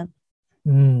写完。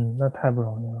那太不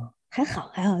容易了。还好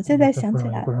还好，现在这不容易，想起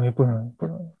来了。不容易，不容易，不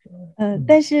容易，不容易。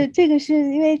但是这个是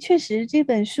因为确实这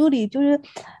本书里就是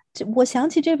我想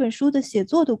起这本书的写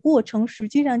作的过程，实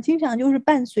际上经常就是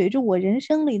伴随着我人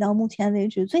生里到目前为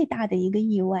止最大的一个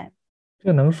意外。这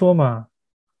个能说吗？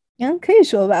可以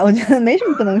说吧，我觉得没什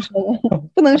么不能说的。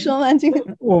不能说吗？这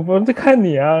个我不是看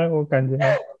你啊，我感觉。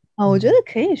我觉得嗯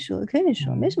可以说，可以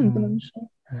说，没什么不能嗯嗯说。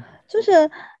嗯就是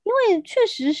因为确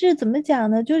实是怎么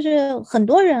讲呢？就是很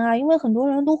多人啊，因为很多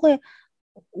人都会，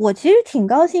我其实挺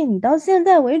高兴，你到现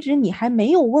在为止，你还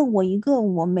没有问我一个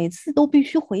我每次都必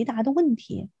须回答的问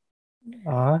题。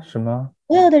什么？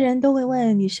所有的人都会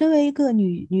问你，身为一个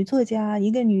女作家，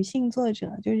一个女性作者，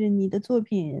就是你的作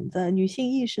品的女性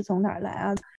意识从哪儿来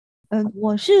啊？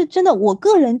我是真的，我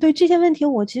个人对这些问题，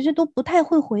我其实都不太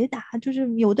会回答。就是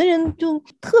有的人就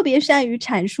特别善于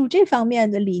阐述这方面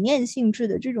的理念性质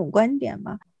的这种观点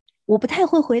嘛，我不太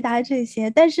会回答这些。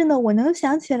但是呢，我能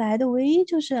想起来的唯一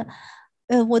就是，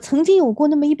我曾经有过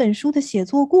那么一本书的写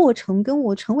作过程，跟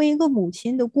我成为一个母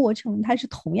亲的过程，它是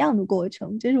同样的过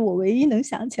程，这是我唯一能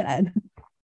想起来的。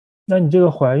那你这个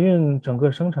怀孕、整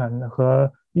个生产的和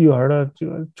育儿的这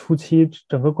个初期，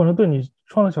整个过程对你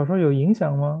创作小说有影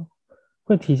响吗？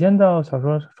会体现到小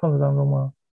说创作当中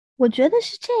吗？我觉得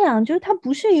是这样，就是它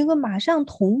不是一个马上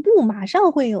同步、马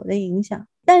上会有的影响，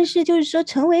但是就是说，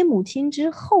成为母亲之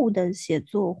后的写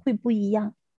作会不一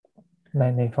样。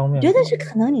哪方我觉得面不一样？是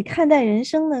可能你看待人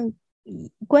生的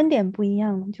观点不一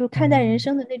样了，就看待人嗯，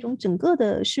生的那种整个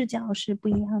的视角是不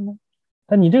一样的。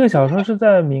但你这个小说是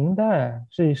在明代，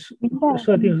是明白，嗯，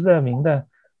设定是在明代，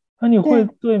那你会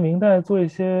对。对明代做一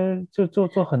些就做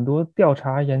很多调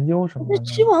查研究什么那的吗？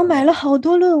知网买了好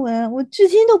多论文，我至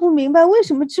今都不明白为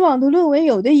什么知网的论文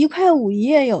有的1块5一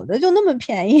页，有的就那么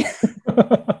便宜。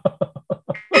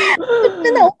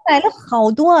真的，我买了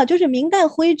好多啊，就是明代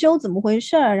徽州怎么回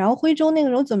事儿，然后徽州那个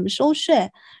时候怎么收税，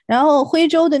然后徽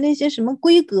州的那些什么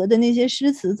闺阁的那些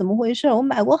诗词怎么回事儿，我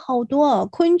买过好多啊，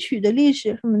昆曲的历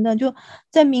史什么的，就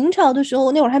在明朝的时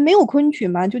候，那会儿还没有昆曲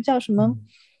嘛，就叫什么。嗯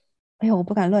哎呀，我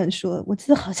不敢乱说，我记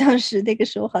得好像是那个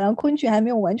时候，好像昆曲还没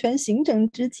有完全形成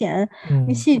之前，那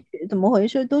嗯戏曲怎么回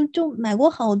事都就买过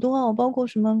好多啊，包括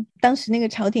什么当时那个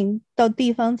朝廷到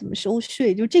地方怎么收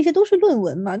税，就这些都是论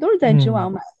文嘛，都是在知网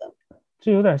嗯，买的。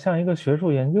这有点像一个学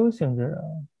术研究性质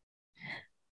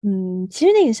的。嗯，其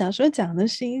实那个小说讲的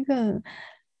是一个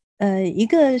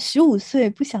15岁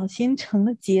不小心成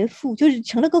了劫妇，就是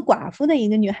成了个寡妇的一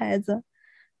个女孩子。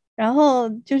然后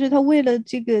就是她为了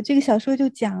这个小说就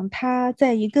讲她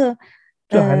在一个，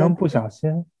这还能不小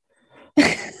心？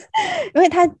因为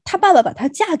她爸爸把她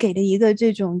嫁给了一个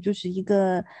这种就是一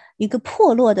个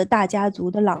破落的大家族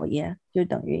的老爷，就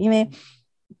等于因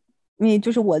为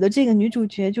就是我的这个女主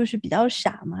角就是比较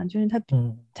傻嘛，就是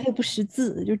嗯她也不识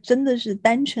字，就真的是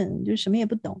单纯，就什么也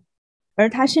不懂。而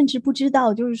她甚至不知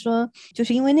道，就是说，就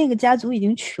是因为那个家族已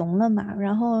经穷了嘛，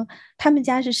然后他们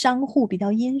家是商户，比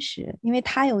较殷实，因为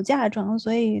她有嫁妆，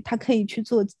所以她可以去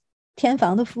做天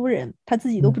房的夫人，她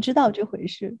自己都不嗯，知道这回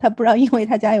事，她不知道，因为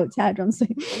她家有嫁妆，所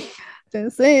以对，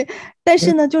所以但是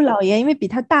哎，呢，就老爷因为比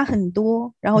她大很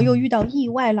多，然后又遇嗯到意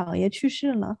外，老爷去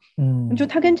世了。就嗯，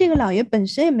她跟这个老爷本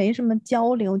身也没什么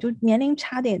交流，就年龄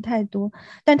差的也太多，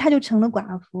但她就成了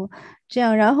寡妇，这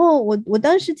样。然后我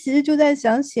当时其实就在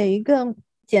想写一个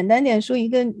简单点说一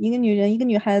个女人一个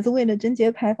女孩子为了贞洁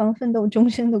牌坊奋斗终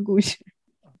生的故事。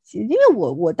因为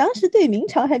我当时对明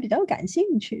朝还比较感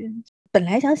兴趣，本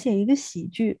来想写一个喜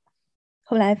剧，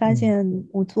后来发嗯现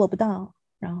我做不到。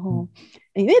然嗯，后，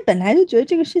因为本来就觉得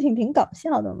这个事情挺搞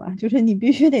笑的嘛，就是你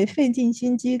必须得费尽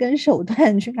心机跟手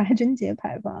段去拿贞节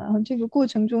牌坊，然后这个过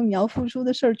程中你要付出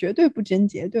的事儿绝对不贞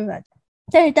洁，对吧？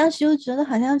但是当时又觉得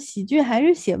好像喜剧还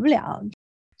是写不了，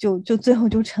就最后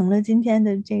就成了今天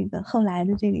的这个后来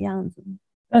的这个样子。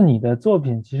那你的作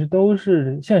品其实都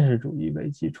是现实主义为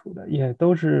基础的，也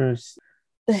都是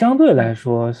相对，对来对，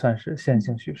说算是线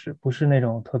性叙事，不是那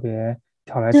种特别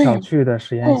跳来跳对，去的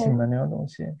实验性对，的那种东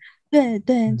西。对，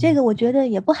对，这嗯个我觉得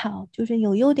也不好，就是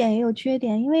有优点也有缺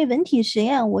点。因为文体实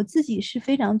验，我自己是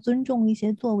非常尊重一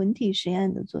些做文体实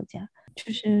验的作家，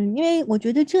就是因为我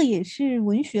觉得这也是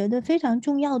文学的非常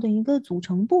重要的一个组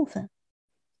成部分。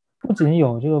不仅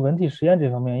有这个文体实验这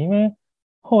方面，因为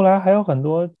后来还有很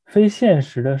多非现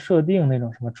实的设定，那种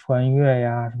什么穿越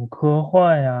呀、什么科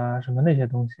幻呀、什么那些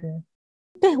东西。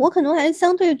对，我可能还是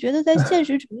相对觉得在现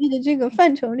实主义的这个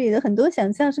范畴里的很多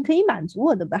想象是可以满足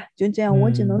我的吧，就这样，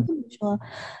我只能嗯这么说。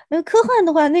科幻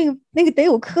的话，那个得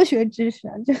有科学知识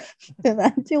啊，就对吧？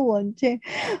就我这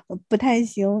不太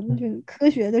行，就嗯，科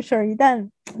学的事儿，一旦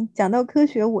讲到科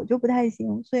学，我就不太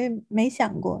行，所以没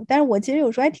想过。但是我其实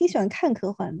有时候还挺喜欢看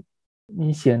科幻的。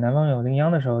你写《南方有羚羊》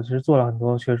的时候，其实做了很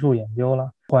多学术研究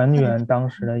了，还原当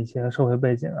时的一些社会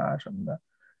背景啊什么的。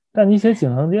但你写《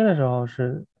景恒街》的时候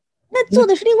是那做一个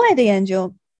的是另外的研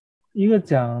究，一个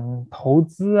讲投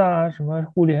资啊，什么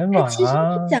互联网他其实是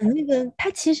啊，讲那个，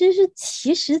他其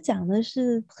实讲的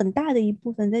是很大的一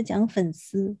部分在讲粉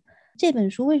丝。这本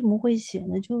书为什么会写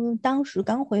呢？就当时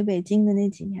刚回北京的那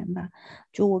几年吧，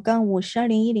我是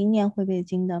2010年回北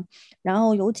京的，然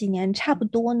后有几年差不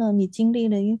多呢，你经历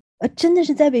了真的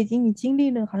是在北京，你经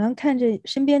历了好像看着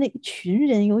身边的一群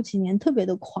人，有几年特别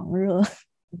的狂热。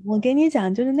我给你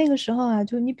讲，就是那个时候啊，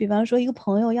就你比方说一个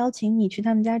朋友邀请你去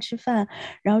他们家吃饭，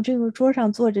然后这个桌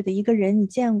上坐着的一个人你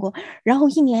见过，然后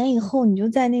1年以后你就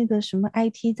在那个什么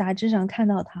IT 杂志上看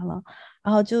到他了，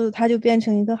然后他就变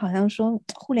成一个好像说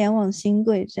互联网新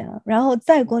贵这样，然后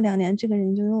再过2年这个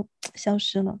人就又消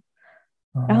失了，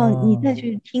然后你再啊，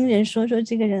去听人说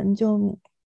这个人就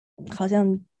好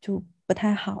像就不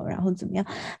太好，然后怎么样，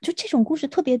就这种故事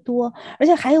特别多，而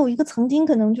且还有一个曾经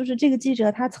可能就是这个记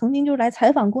者他曾经就来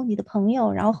采访过你的朋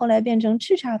友，然后后来变成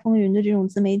叱咤风云的这种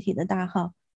自媒体的大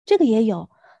号，这个也有。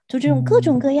就这种各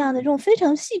种嗯各样的这种非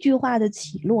常戏剧化的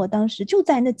起落，当时就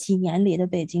在那几年里的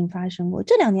北京发生过，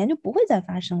这2年就不会再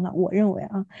发生了。我认为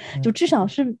啊，就嗯，至少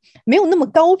是没有那么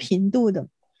高频度的。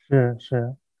是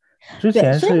是，之对，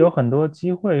前所以是有很多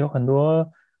机会，有很多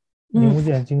名嗯，不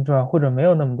见经传或者没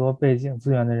有那么多背景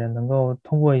资源的人，能够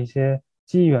通过一些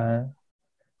机缘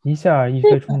一下一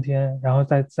飞冲天，然后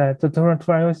再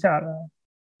突然又下来。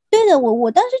对的，我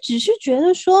当时只是觉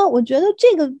得说，我觉得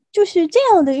这个就是这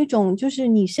样的一种，就是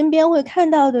你身边会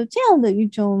看到的这样的一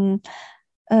种，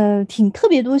挺特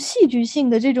别多戏剧性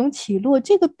的这种起落，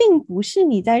这个并不是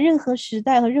你在任何时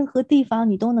代和任何地方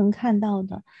你都能看到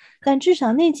的。但至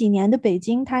少那几年的北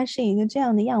京，它是一个这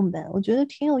样的样本，我觉得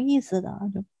挺有意思的。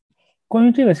就关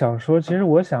于这个小说，其实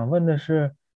我想问的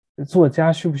是，作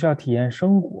家需不需要体验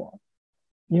生活？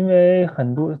因为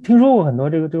听说过很多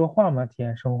这个话嘛，体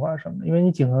验生活啊什么的。因为你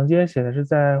景恒街写的是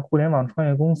在互联网创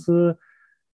业公司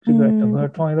这个整嗯，个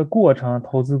创业的过程、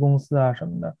投资公司啊什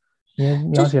么的，你也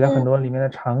描就是写了很多里面的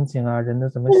场景啊，人的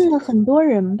怎么想。问了很多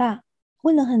人吧，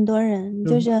问了很多人，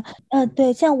就就是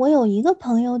对，像我有一个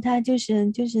朋友，他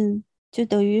就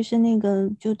等于是那个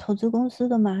就投资公司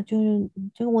的嘛，就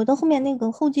是我到后面那个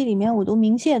后记里面我都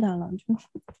明谢他了，就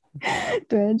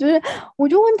对，就是我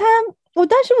就问他，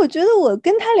当时我觉得我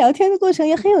跟他聊天的过程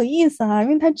也很有意思啊，因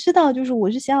为他知道就是我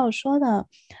是写小说的，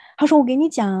他说我给你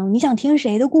讲，你想听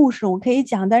谁的故事我可以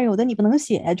讲，但是有的你不能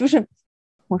写，就是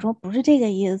我说不是这个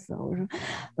意思，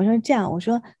我说这样，我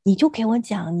说你就给我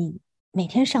讲你每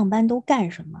天上班都干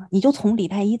什么，你就从礼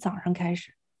拜一早上开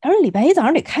始。他说礼拜一早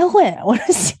上得开会，我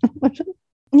说行，我说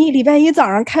你礼拜一早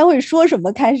上开会说什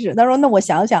么开始？他说那我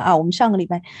想想啊，我们上个礼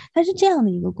拜，他是这样的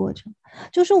一个过程，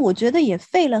就是我觉得也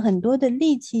费了很多的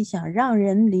力气，想让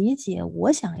人理解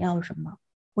我想要什么。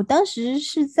我当时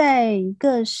是在一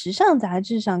个时尚杂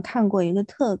志上看过一个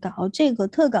特稿，这个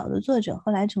特稿的作者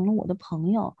后来成了我的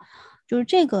朋友，就是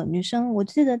这个女生，我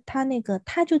记得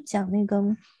她就讲那个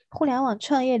互联网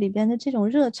创业里边的这种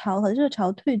热潮和热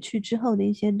潮退去之后的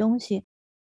一些东西。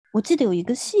我记得有一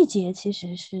个细节，其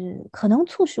实是可能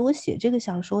促使我写这个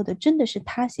小说的，真的是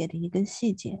她写的一个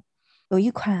细节。有一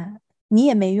款你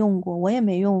也没用过，我也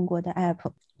没用过的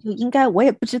app，就应该我也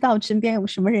不知道身边有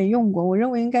什么人用过。我认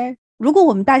为应该，如果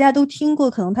我们大家都听过，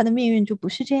可能它的命运就不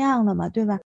是这样了嘛，对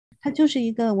吧？它就是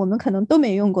一个我们可能都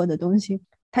没用过的东西。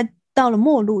它到了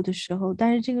末路的时候，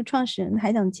但是这个创始人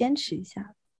还想坚持一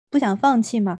下，不想放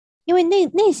弃嘛。因为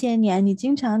那些年，你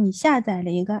经常你下载了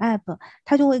一个 app，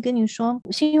他就会跟你说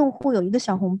新用户有一个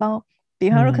小红包，比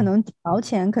方说可嗯，能几毛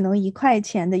钱，可能1块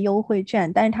钱的优惠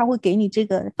券，但是他会给你这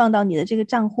个放到你的这个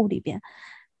账户里边。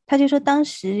他就说当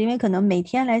时因为可能每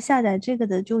天来下载这个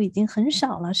的就已经很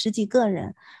少了，十几个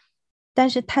人，但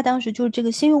是他当时就是这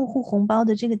个新用户红包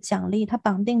的这个奖励，他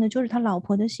绑定的就是他老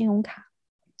婆的信用卡。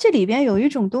这里边有一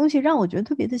种东西让我觉得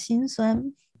特别的心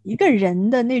酸，一个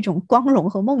人的那种光荣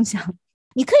和梦想。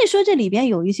你可以说这里边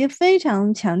有一些非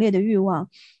常强烈的欲望，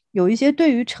有一些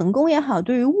对于成功也好，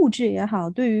对于物质也好，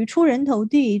对于出人头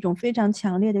地一种非常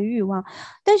强烈的欲望。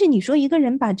但是你说一个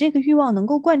人把这个欲望能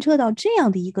够贯彻到这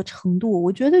样的一个程度，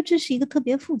我觉得这是一个特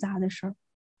别复杂的事儿。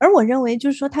而我认为，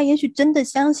就是说，他也许真的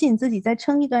相信自己再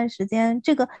撑一段时间。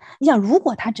这个，你想，如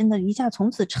果他真的一下从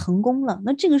此成功了，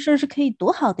那这个事儿是可以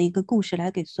多好的一个故事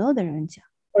来给所有的人讲。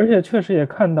而且确实也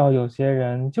看到有些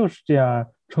人就是这样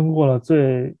撑过了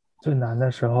最难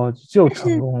的时候就成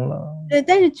但是，功了。对，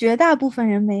但是绝大部分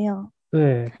人没有。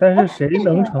对，但是谁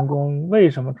能成功，为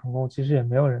什么成功，其实也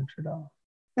没有人知道。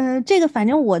这个反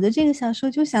正我的这个小说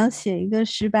就想写一个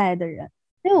失败的人，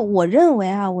因为我认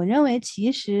为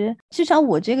其实至少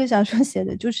我这个小说写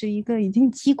的就是一个已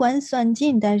经机关算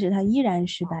尽，但是他依然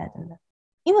失败的人。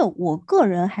因为我个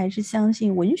人还是相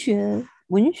信文学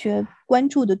关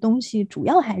注的东西主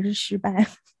要还是失败。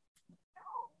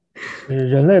是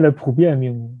人类的普遍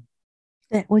命运。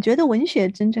对，我觉得文学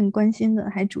真正关心的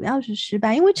还主要是失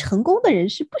败，因为成功的人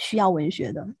是不需要文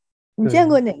学的。你见对，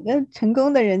过哪个成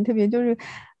功的人？特别就是，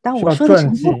当需要我说的成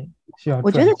功，传记，需要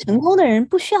我觉得传记。成功的人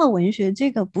不需要文学。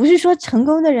这个不是说成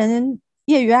功的人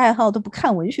业余爱好都不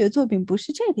看文学作品，不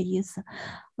是这个意思。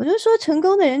我就说成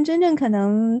功的人真正可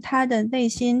能他的内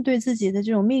心对自己的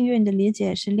这种命运的理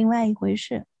解是另外一回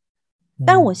事。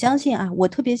但是我嗯，相信啊，我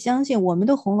特别相信我们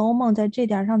的《红楼梦》在这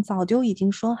点上早就已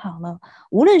经说好了，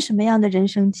无论什么样的人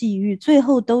生际遇，最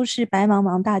后都是白茫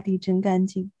茫大地真干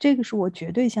净，这个是我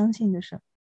绝对相信的事。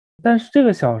但是这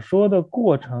个小说的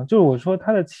过程，就是我说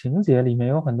它的情节里面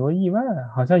有很多意外，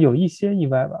好像有一些意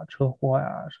外吧，车祸呀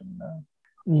什么的。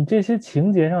你这些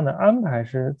情节上的安排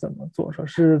是怎么做？说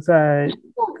是在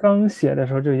刚写的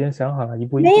时候就已经想好了，一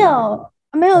步一没步。有，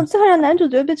没有，最后让男主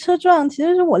角被车撞，其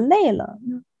实是我累了，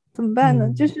怎么办呢？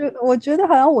就嗯，是我觉得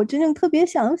好像我真正特别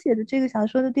想写的这个小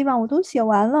说的地方我都写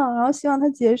完了，然后希望它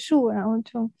结束，然后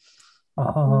就，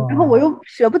然后我哦，又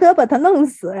舍不得把它弄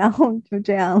死，然后就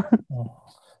这样了。哦，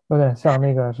有点像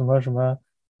那个什么什么，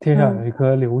天上有嗯。一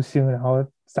颗流星，然后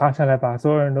砸下来把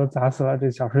所有人都砸死了，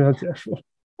这小说就结束了。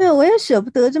对，我也舍不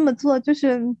得这么做，就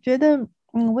是觉得，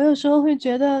我有时候会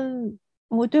觉得，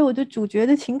我对我的主角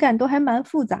的情感都还蛮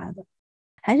复杂的，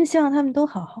还是希望他们都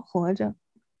好好活着。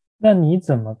那你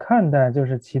怎么看待就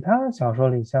是其他小说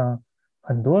里像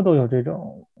很多都有这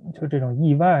种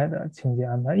意外的情节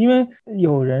安排？因为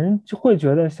有人就会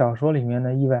觉得小说里面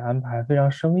的意外安排非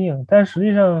常生硬，但实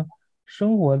际上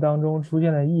生活当中出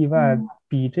现的意外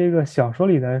比这个小说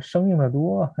里的生硬的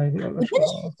多，有的我觉得是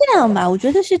时候。这样吧，我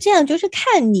觉得是这样，就是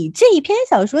看你这一篇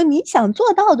小说你想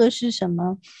做到的是什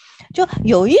么。就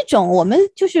有一种我们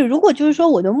就是如果就是说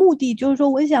我的目的就是说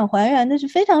我想还原的是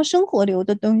非常生活流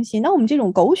的东西，那我们这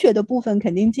种狗血的部分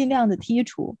肯定尽量的剔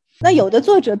除。那有的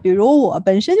作者比如我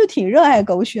本身就挺热爱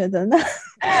狗血的，那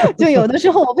就有的时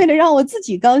候我为了让我自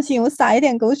己高兴，我撒一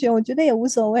点狗血，我觉得也无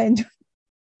所谓。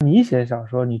你写小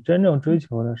说，你真正追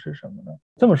求的是什么呢？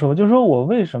这么说，就是说我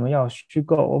为什么要虚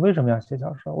构？我为什么要写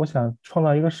小说？我想创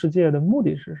造一个世界的目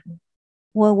的是什么？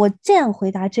我这样回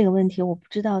答这个问题，我不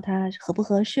知道它合不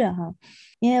合适哈，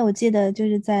因为我记得就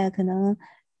是在可能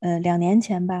2年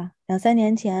前吧，2、3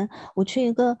年前，我去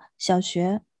一个小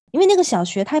学，因为那个小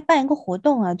学他办一个活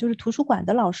动啊，就是图书馆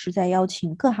的老师在邀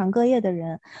请各行各业的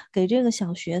人给这个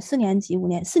小学4年级、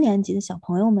4年级的小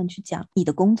朋友们去讲你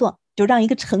的工作，就让一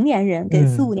个成年人给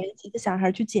4、5年级的小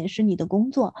孩去解释你的工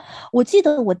作。我记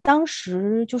得我当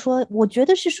时就说，我觉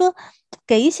得是说，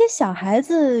给一些小孩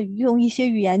子用一些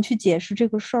语言去解释这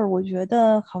个事儿，我觉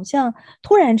得好像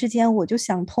突然之间我就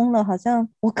想通了，好像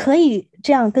我可以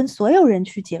这样跟所有人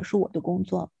去解释我的工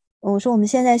作。我说我们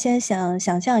现在先想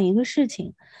象一个事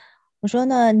情，我说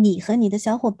呢，你和你的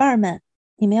小伙伴们，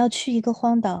你们要去一个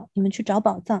荒岛，你们去找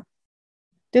宝藏。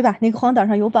对吧？那个荒岛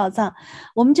上有宝藏，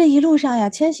我们这一路上呀，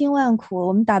千辛万苦，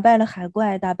我们打败了海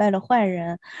怪，打败了坏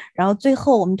人，然后最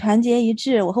后我们团结一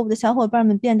致，我和我的小伙伴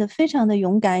们变得非常的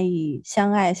勇敢与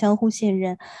相爱，相互信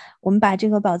任，我们把这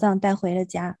个宝藏带回了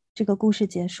家。这个故事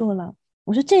结束了。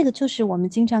我说这个就是我们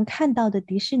经常看到的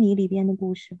迪士尼里边的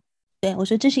故事。对，我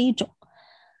说这是一种。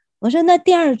我说那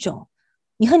第二种，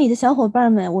你和你的小伙伴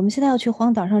们，我们现在要去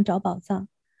荒岛上找宝藏。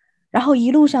然后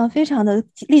一路上非常的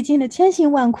历经了千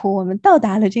辛万苦，我们到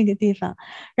达了这个地方。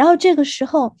然后这个时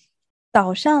候，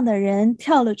岛上的人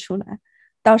跳了出来，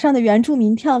岛上的原住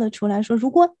民跳了出来，说：“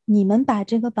如果你们把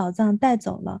这个宝藏带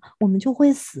走了，我们就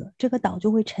会死，这个岛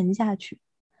就会沉下去。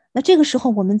那这个时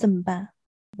候我们怎么办？”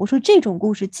我说这种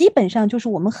故事基本上就是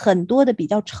我们很多的比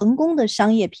较成功的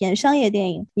商业片、商业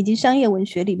电影以及商业文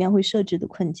学里面会设置的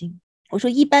困境。我说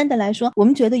一般的来说，我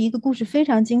们觉得一个故事非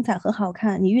常精彩和好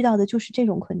看，你遇到的就是这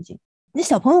种困境。那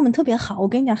小朋友们特别好，我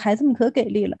跟你讲，孩子们可给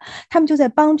力了，他们就在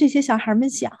帮这些小孩们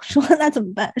想，说那怎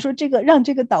么办？说这个让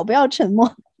这个岛不要沉没。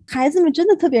孩子们真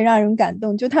的特别让人感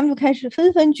动，就他们就开始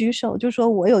纷纷举手，就说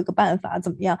我有一个办法，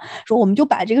怎么样？说我们就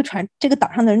把这个船、这个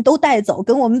岛上的人都带走，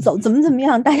跟我们走，怎么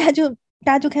样？大家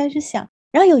就开始想。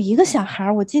然后有一个小孩，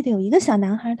我记得有一个小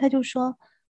男孩，他就说：“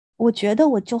我觉得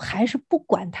我就还是不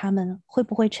管他们会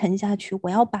不会沉下去，我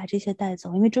要把这些带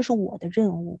走，因为这是我的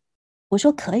任务。”我说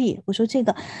可以，我说这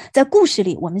个在故事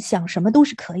里我们想什么都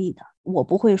是可以的，我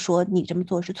不会说你这么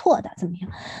做是错的，怎么样？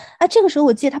啊，这个时候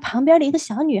我记得他旁边的一个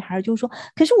小女孩就说：“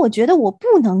可是我觉得我不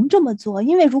能这么做，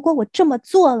因为如果我这么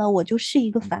做了，我就是一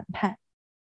个反派。”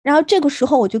然后这个时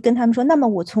候我就跟他们说：“那么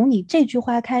我从你这句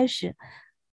话开始，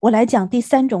我来讲第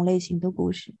三种类型的故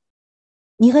事。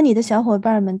你和你的小伙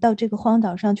伴们到这个荒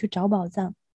岛上去找宝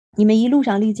藏，你们一路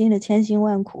上历经了千辛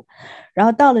万苦，然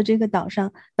后到了这个岛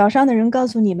上，岛上的人告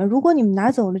诉你们，如果你们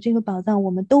拿走了这个宝藏，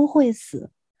我们都会死。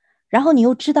然后你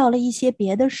又知道了一些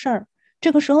别的事儿，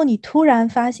这个时候你突然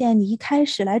发现，你一开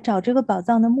始来找这个宝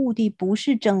藏的目的不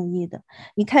是正义的，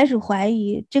你开始怀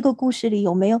疑这个故事里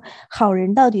有没有好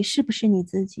人，到底是不是你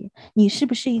自己，你是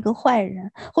不是一个坏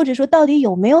人，或者说到底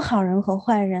有没有好人和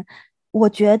坏人？我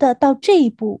觉得到这一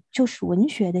步就是文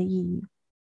学的意义。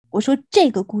我说这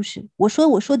个故事，我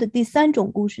说的第三种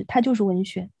故事，它就是文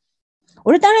学。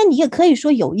我说当然你也可以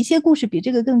说有一些故事比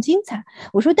这个更精彩。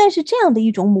我说但是这样的一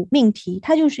种命题，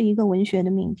它就是一个文学的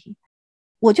命题。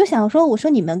我就想说，我说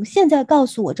你们现在告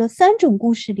诉我这三种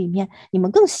故事里面，你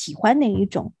们更喜欢哪一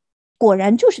种？果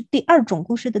然就是第二种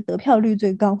故事的得票率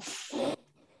最高。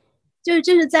就是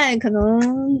这是在可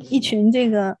能一群这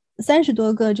个30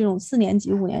多个这种4年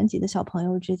级、5年级的小朋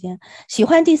友之间，喜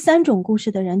欢第三种故事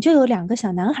的人就有2个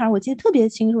小男孩，我记得特别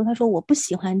清楚。他说我不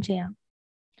喜欢这样，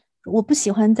我不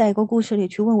喜欢在一个故事里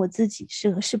去问我自己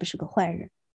是不是个坏人。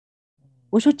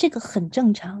我说这个很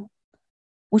正常。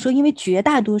我说因为绝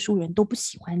大多数人都不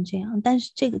喜欢这样，但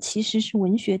是这个其实是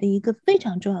文学的一个非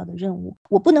常重要的任务。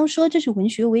我不能说这是文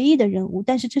学唯一的任务，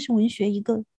但是这是文学一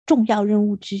个重要任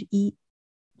务之一。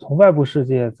从外部世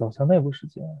界走向内部世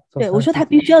界，对，我说他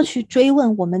必须要去追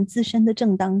问我们自身的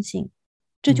正当性，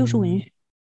这就是文学。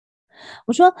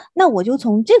我说那我就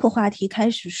从这个话题开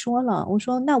始说了。我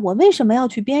说那我为什么要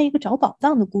去编一个找宝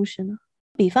藏的故事呢？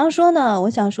比方说呢，我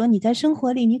想说你在生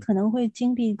活里你可能会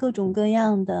经历各种各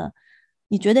样的，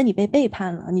你觉得你被背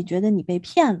叛了，你觉得你被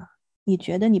骗了，你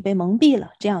觉得你被蒙蔽了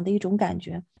这样的一种感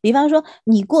觉。比方说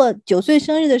你过9岁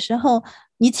生日的时候，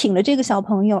你请了这个小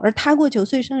朋友，而他过9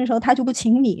岁生日的时候他就不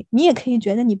请你，你也可以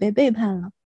觉得你被背叛了。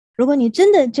如果你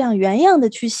真的这样原样的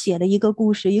去写了一个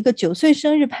故事，一个9岁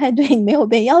生日派对没有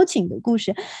被邀请的故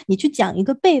事，你去讲一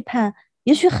个背叛，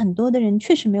也许很多的人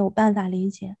确实没有办法理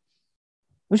解。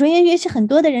我说也许很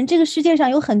多的人，这个世界上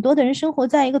有很多的人生活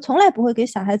在一个从来不会给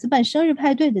小孩子办生日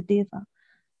派对的地方，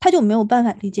他就没有办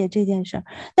法理解这件事儿。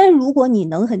但是如果你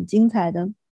能很精彩的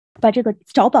把这个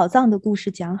找宝藏的故事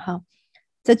讲好，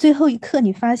在最后一刻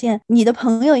你发现你的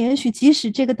朋友也许即使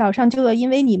这个岛上就要因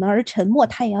为你们而沉没，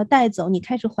他也要带走，你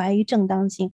开始怀疑正当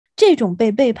性，这种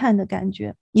被背叛的感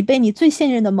觉，你被你最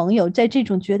信任的盟友在这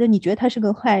种你觉得他是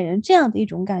个坏人这样的一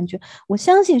种感觉，我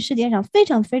相信世界上非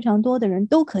常非常多的人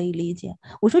都可以理解。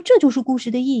我说这就是故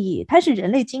事的意义，它是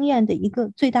人类经验的一个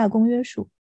最大公约数。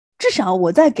至少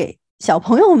我在给小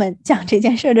朋友们讲这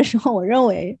件事的时候，我认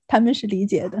为他们是理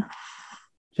解的。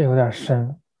这有点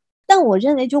深。但我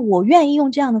认为，就我愿意用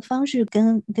这样的方式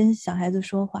跟小孩子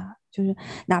说话，就是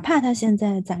哪怕他现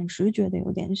在暂时觉得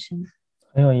有点深，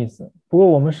很有意思。不过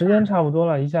我们时间差不多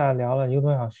了，一下聊了1个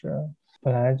多小时，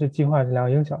本来这计划是聊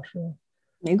1个小时，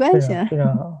没关系啊，非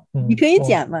常好。你可以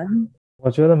剪嘛。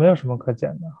我觉得没有什么可剪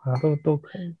的，好像都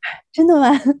可以。真的吗？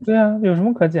对啊，有什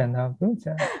么可剪的？不用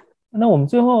剪。那我们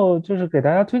最后就是给大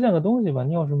家推荐个东西吧。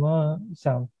你有什么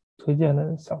想推荐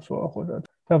的小说，或者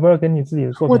要不要给你自己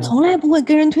的作品？我从来不会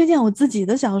跟人推荐我自己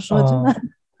的小说，真的。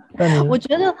那你我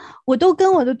觉得我都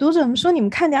跟我的读者们说，你们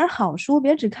看点好书，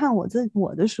别只看我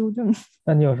的书。就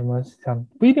那你有什么想？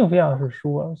不一定非要是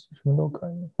书啊，什么都可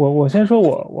以。我先说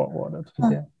我的推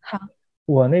荐。好，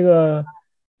我那个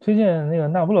推荐那个《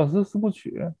那不勒斯4部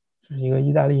曲》，这是一个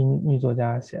意大利女作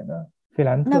家写的，费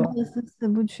兰特。那不勒斯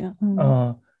4部曲，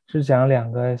是讲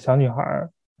2个小女孩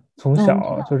从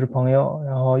小就是朋友，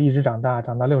然后一直长到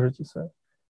60几岁。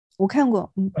我看过，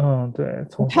对，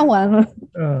我看完了，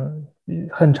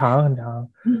很长很长，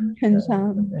很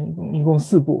长，一共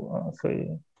4部啊，所以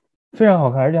非常好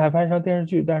看，而且还拍成电视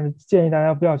剧。但是建议大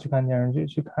家不要去看电视剧，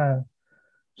去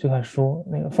看书，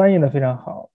那个翻译的非常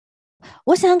好。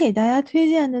我想给大家推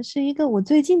荐的是一个我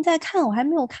最近在看，我还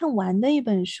没有看完的一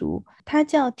本书，它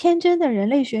叫《天真的人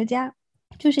类学家》，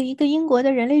就是一个英国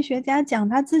的人类学家讲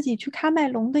他自己去喀麦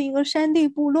隆的一个山地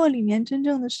部落里面真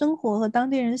正的生活和当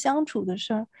地人相处的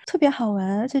事儿，特别好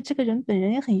玩，而且这个人本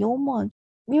人也很幽默。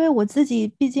因为我自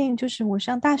己毕竟就是我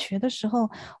上大学的时候，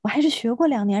我还是学过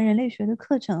2年人类学的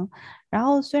课程，然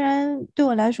后虽然对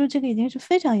我来说这个已经是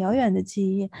非常遥远的记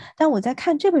忆，但我在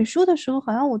看这本书的时候，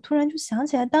好像我突然就想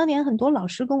起来当年很多老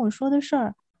师跟我说的事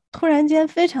儿，突然间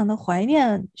非常的怀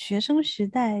念学生时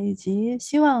代，以及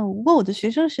希望如果我的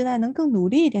学生时代能更努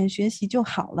力一点学习就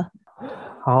好了。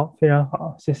好，非常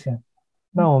好，谢谢。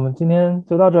那我们今天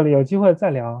就到这里，有机会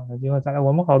再聊，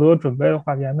我们好多准备的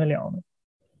话题还没聊呢。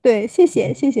对，谢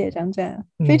谢张湛，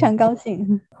非常高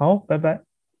兴。好，拜拜。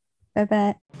拜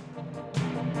拜。